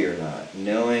selfie or not,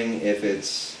 knowing if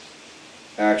it's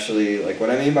actually, like, what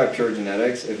I mean by pure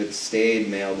genetics, if it's stayed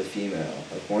male to female.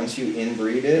 Like, once you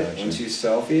inbreed it, Gotcha. once you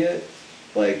selfie it,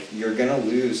 like, you're going to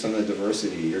lose some of the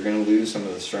diversity. You're going to lose some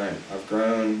of the strength. I've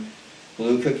grown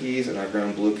blue cookies, and I've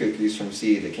grown blue cookies from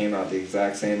seed that came out the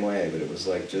exact same way, but it was,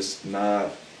 like, just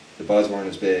not, the buds weren't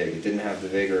as big. It didn't have the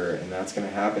vigor, and that's going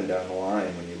to happen down the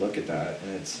line when you look at that.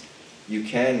 And it's, you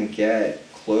can get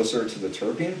closer to the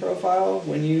terpene profile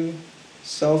when you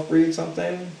self-breed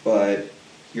something, but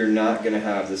you're not going to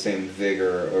have the same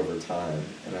vigor over time,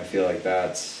 and I feel like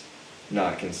that's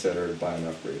not considered by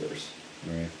enough breeders.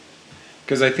 Right.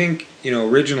 Because I think, you know,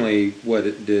 originally,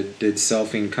 did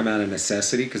selfing come out of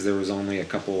necessity because there was only a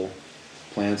couple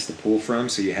plants to pull from,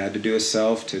 so you had to do a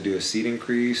self to do a seed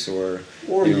increase, or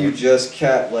you just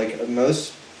kept, like,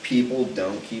 most people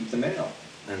don't keep the male,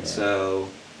 and so,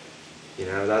 you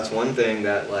know, that's one thing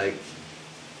that, like,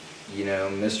 you know,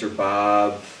 Mr.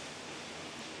 Bob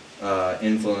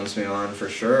influenced me on for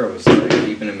sure, was like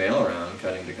keeping a male around,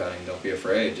 cutting to cutting. Don't be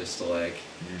afraid, just to, like,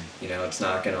 you know, it's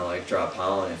not gonna, like, drop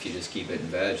pollen if you just keep it in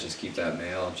veg. Just keep that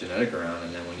male genetic around,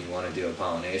 and then when you want to do a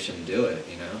pollination, do it,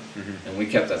 you know. Mm-hmm. And we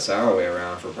kept that sourway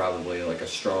around for probably like a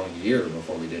strong year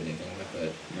before we did anything with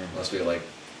it, unless we, like,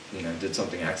 you know, did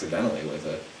something accidentally with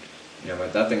it. You know,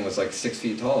 but that thing was like 6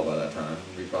 feet tall by that time.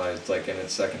 We probably, it's like in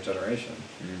its second generation.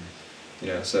 You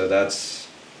know, so that's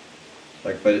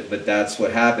like, but that's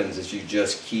what happens, is you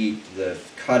just keep the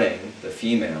cutting, the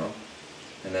female,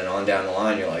 And then on down the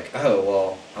line, you're like, oh,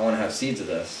 well, I want to have seeds of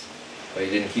this. But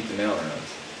you didn't keep the mail around.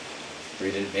 Or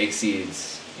you didn't make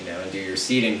seeds, you know, and do your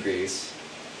seed increase.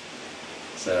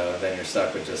 So then you're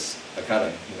stuck with just a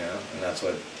cutting, you know. And that's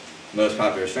what most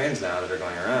popular strains now that are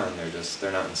going around,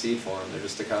 they're not in seed form, they're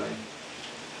just a cutting.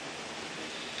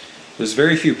 There's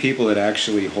very few people that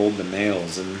actually hold the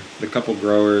males, and the couple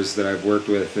growers that I've worked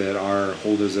with that are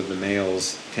holders of the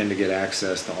males tend to get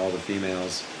access to all the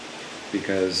females,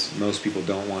 because most people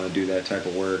don't want to do that type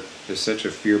of work. There's such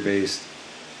a fear-based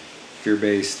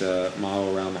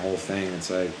model around the whole thing. It's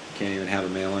like you can't even have a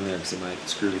male in there because it might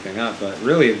screw everything up. But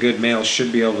really, a good male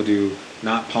should be able to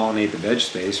not pollinate the veg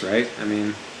space, right? I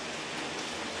mean,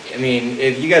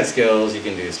 if you got skills, you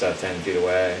can do stuff 10 feet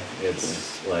away.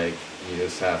 It's like you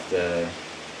just have to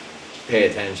pay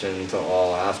attention to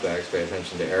all aspects. Pay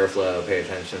attention to airflow. Pay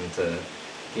attention to,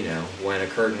 you know, when a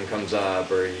curtain comes up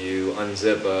or you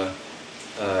unzip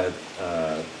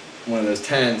one of those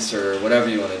tents or whatever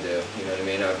you want to do. You know what I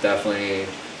mean? I've definitely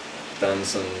done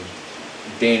some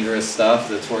dangerous stuff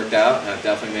that's worked out, and I've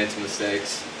definitely made some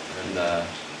mistakes. And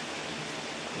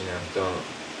you know,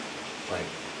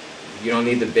 you don't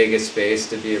need the biggest space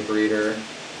to be a breeder,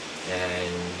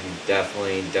 and you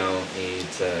definitely don't need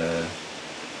to,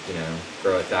 you know,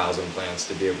 grow 1,000 plants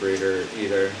to be a breeder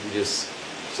either. You just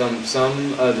some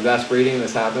of the best breeding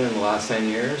that's happened in the last 10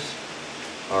 years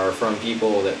are from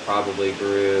people that probably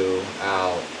grew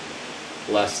out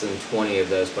less than 20 of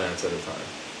those plants at a time.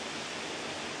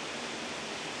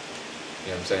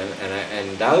 You know what I'm saying?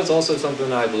 And that was also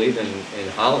something I believed in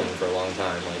Holland for a long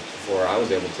time. Like before I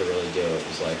was able to really do it, it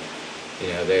was like, you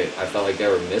know, I felt like they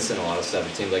were missing a lot of stuff.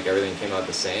 It seemed like everything came out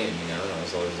the same, you know. And I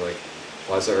was always like,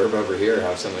 why does the herb over here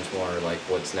have so much more like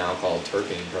what's now called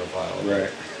terpene profile?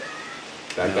 right.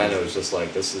 Back then it was just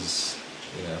like, this is,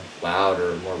 you know, loud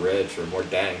or more rich or more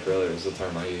dank, really was the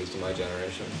term I used in my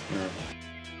generation. Yeah.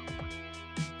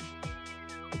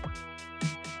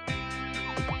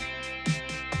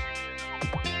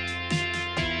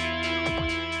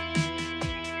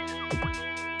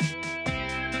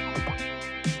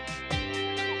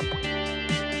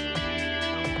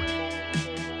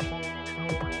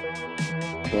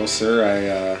 Well,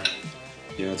 sir,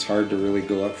 you know, it's hard to really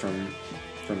go up from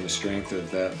the strength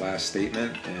of that last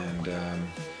statement, and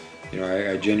you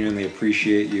know, I genuinely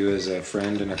appreciate you as a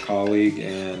friend and a colleague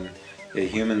and a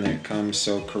human that comes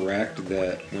so correct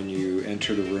that when you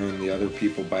enter the room, the other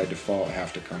people by default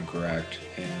have to come correct.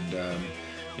 And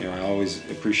you know, I always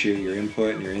appreciate your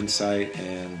input and your insight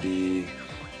and the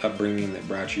upbringing that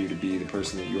brought you to be the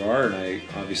person that you are, and I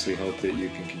obviously hope that you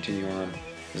can continue on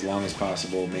as long as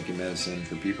possible making medicine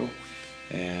for people.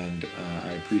 And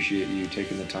I appreciate you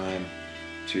taking the time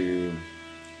to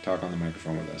talk on the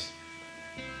microphone with us.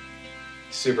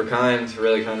 Super kind,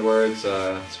 really kind words.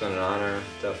 It's been an honor.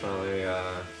 Definitely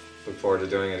look forward to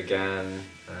doing it again.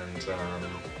 And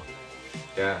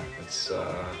yeah, it's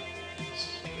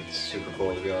super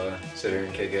cool to be able to sit here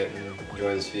and kick it and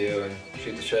enjoy this view and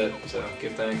shoot the shit. So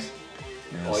give thanks.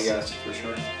 Yes. All you guys, for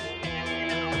sure.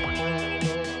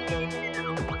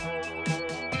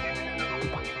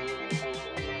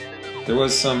 There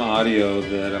was some audio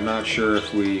that I'm not sure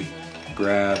if we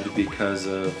grabbed because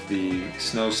of the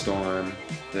snowstorm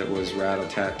that was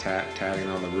rattle-tat-tat-tatting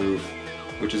on the roof,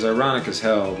 which is ironic as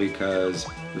hell because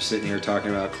we're sitting here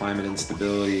talking about climate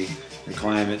instability and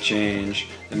climate change,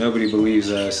 and nobody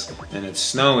believes us, and it's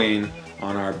snowing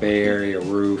on our Bay Area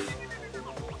roof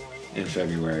in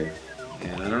February.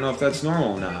 And I don't know if that's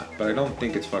normal or not, but I don't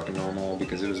think it's fucking normal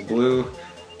because it was blue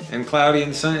and cloudy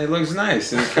and sunny. It looks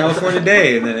nice. It was a California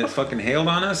day, and then it fucking hailed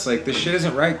on us. Like, this shit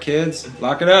isn't right, kids.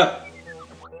 Lock it up.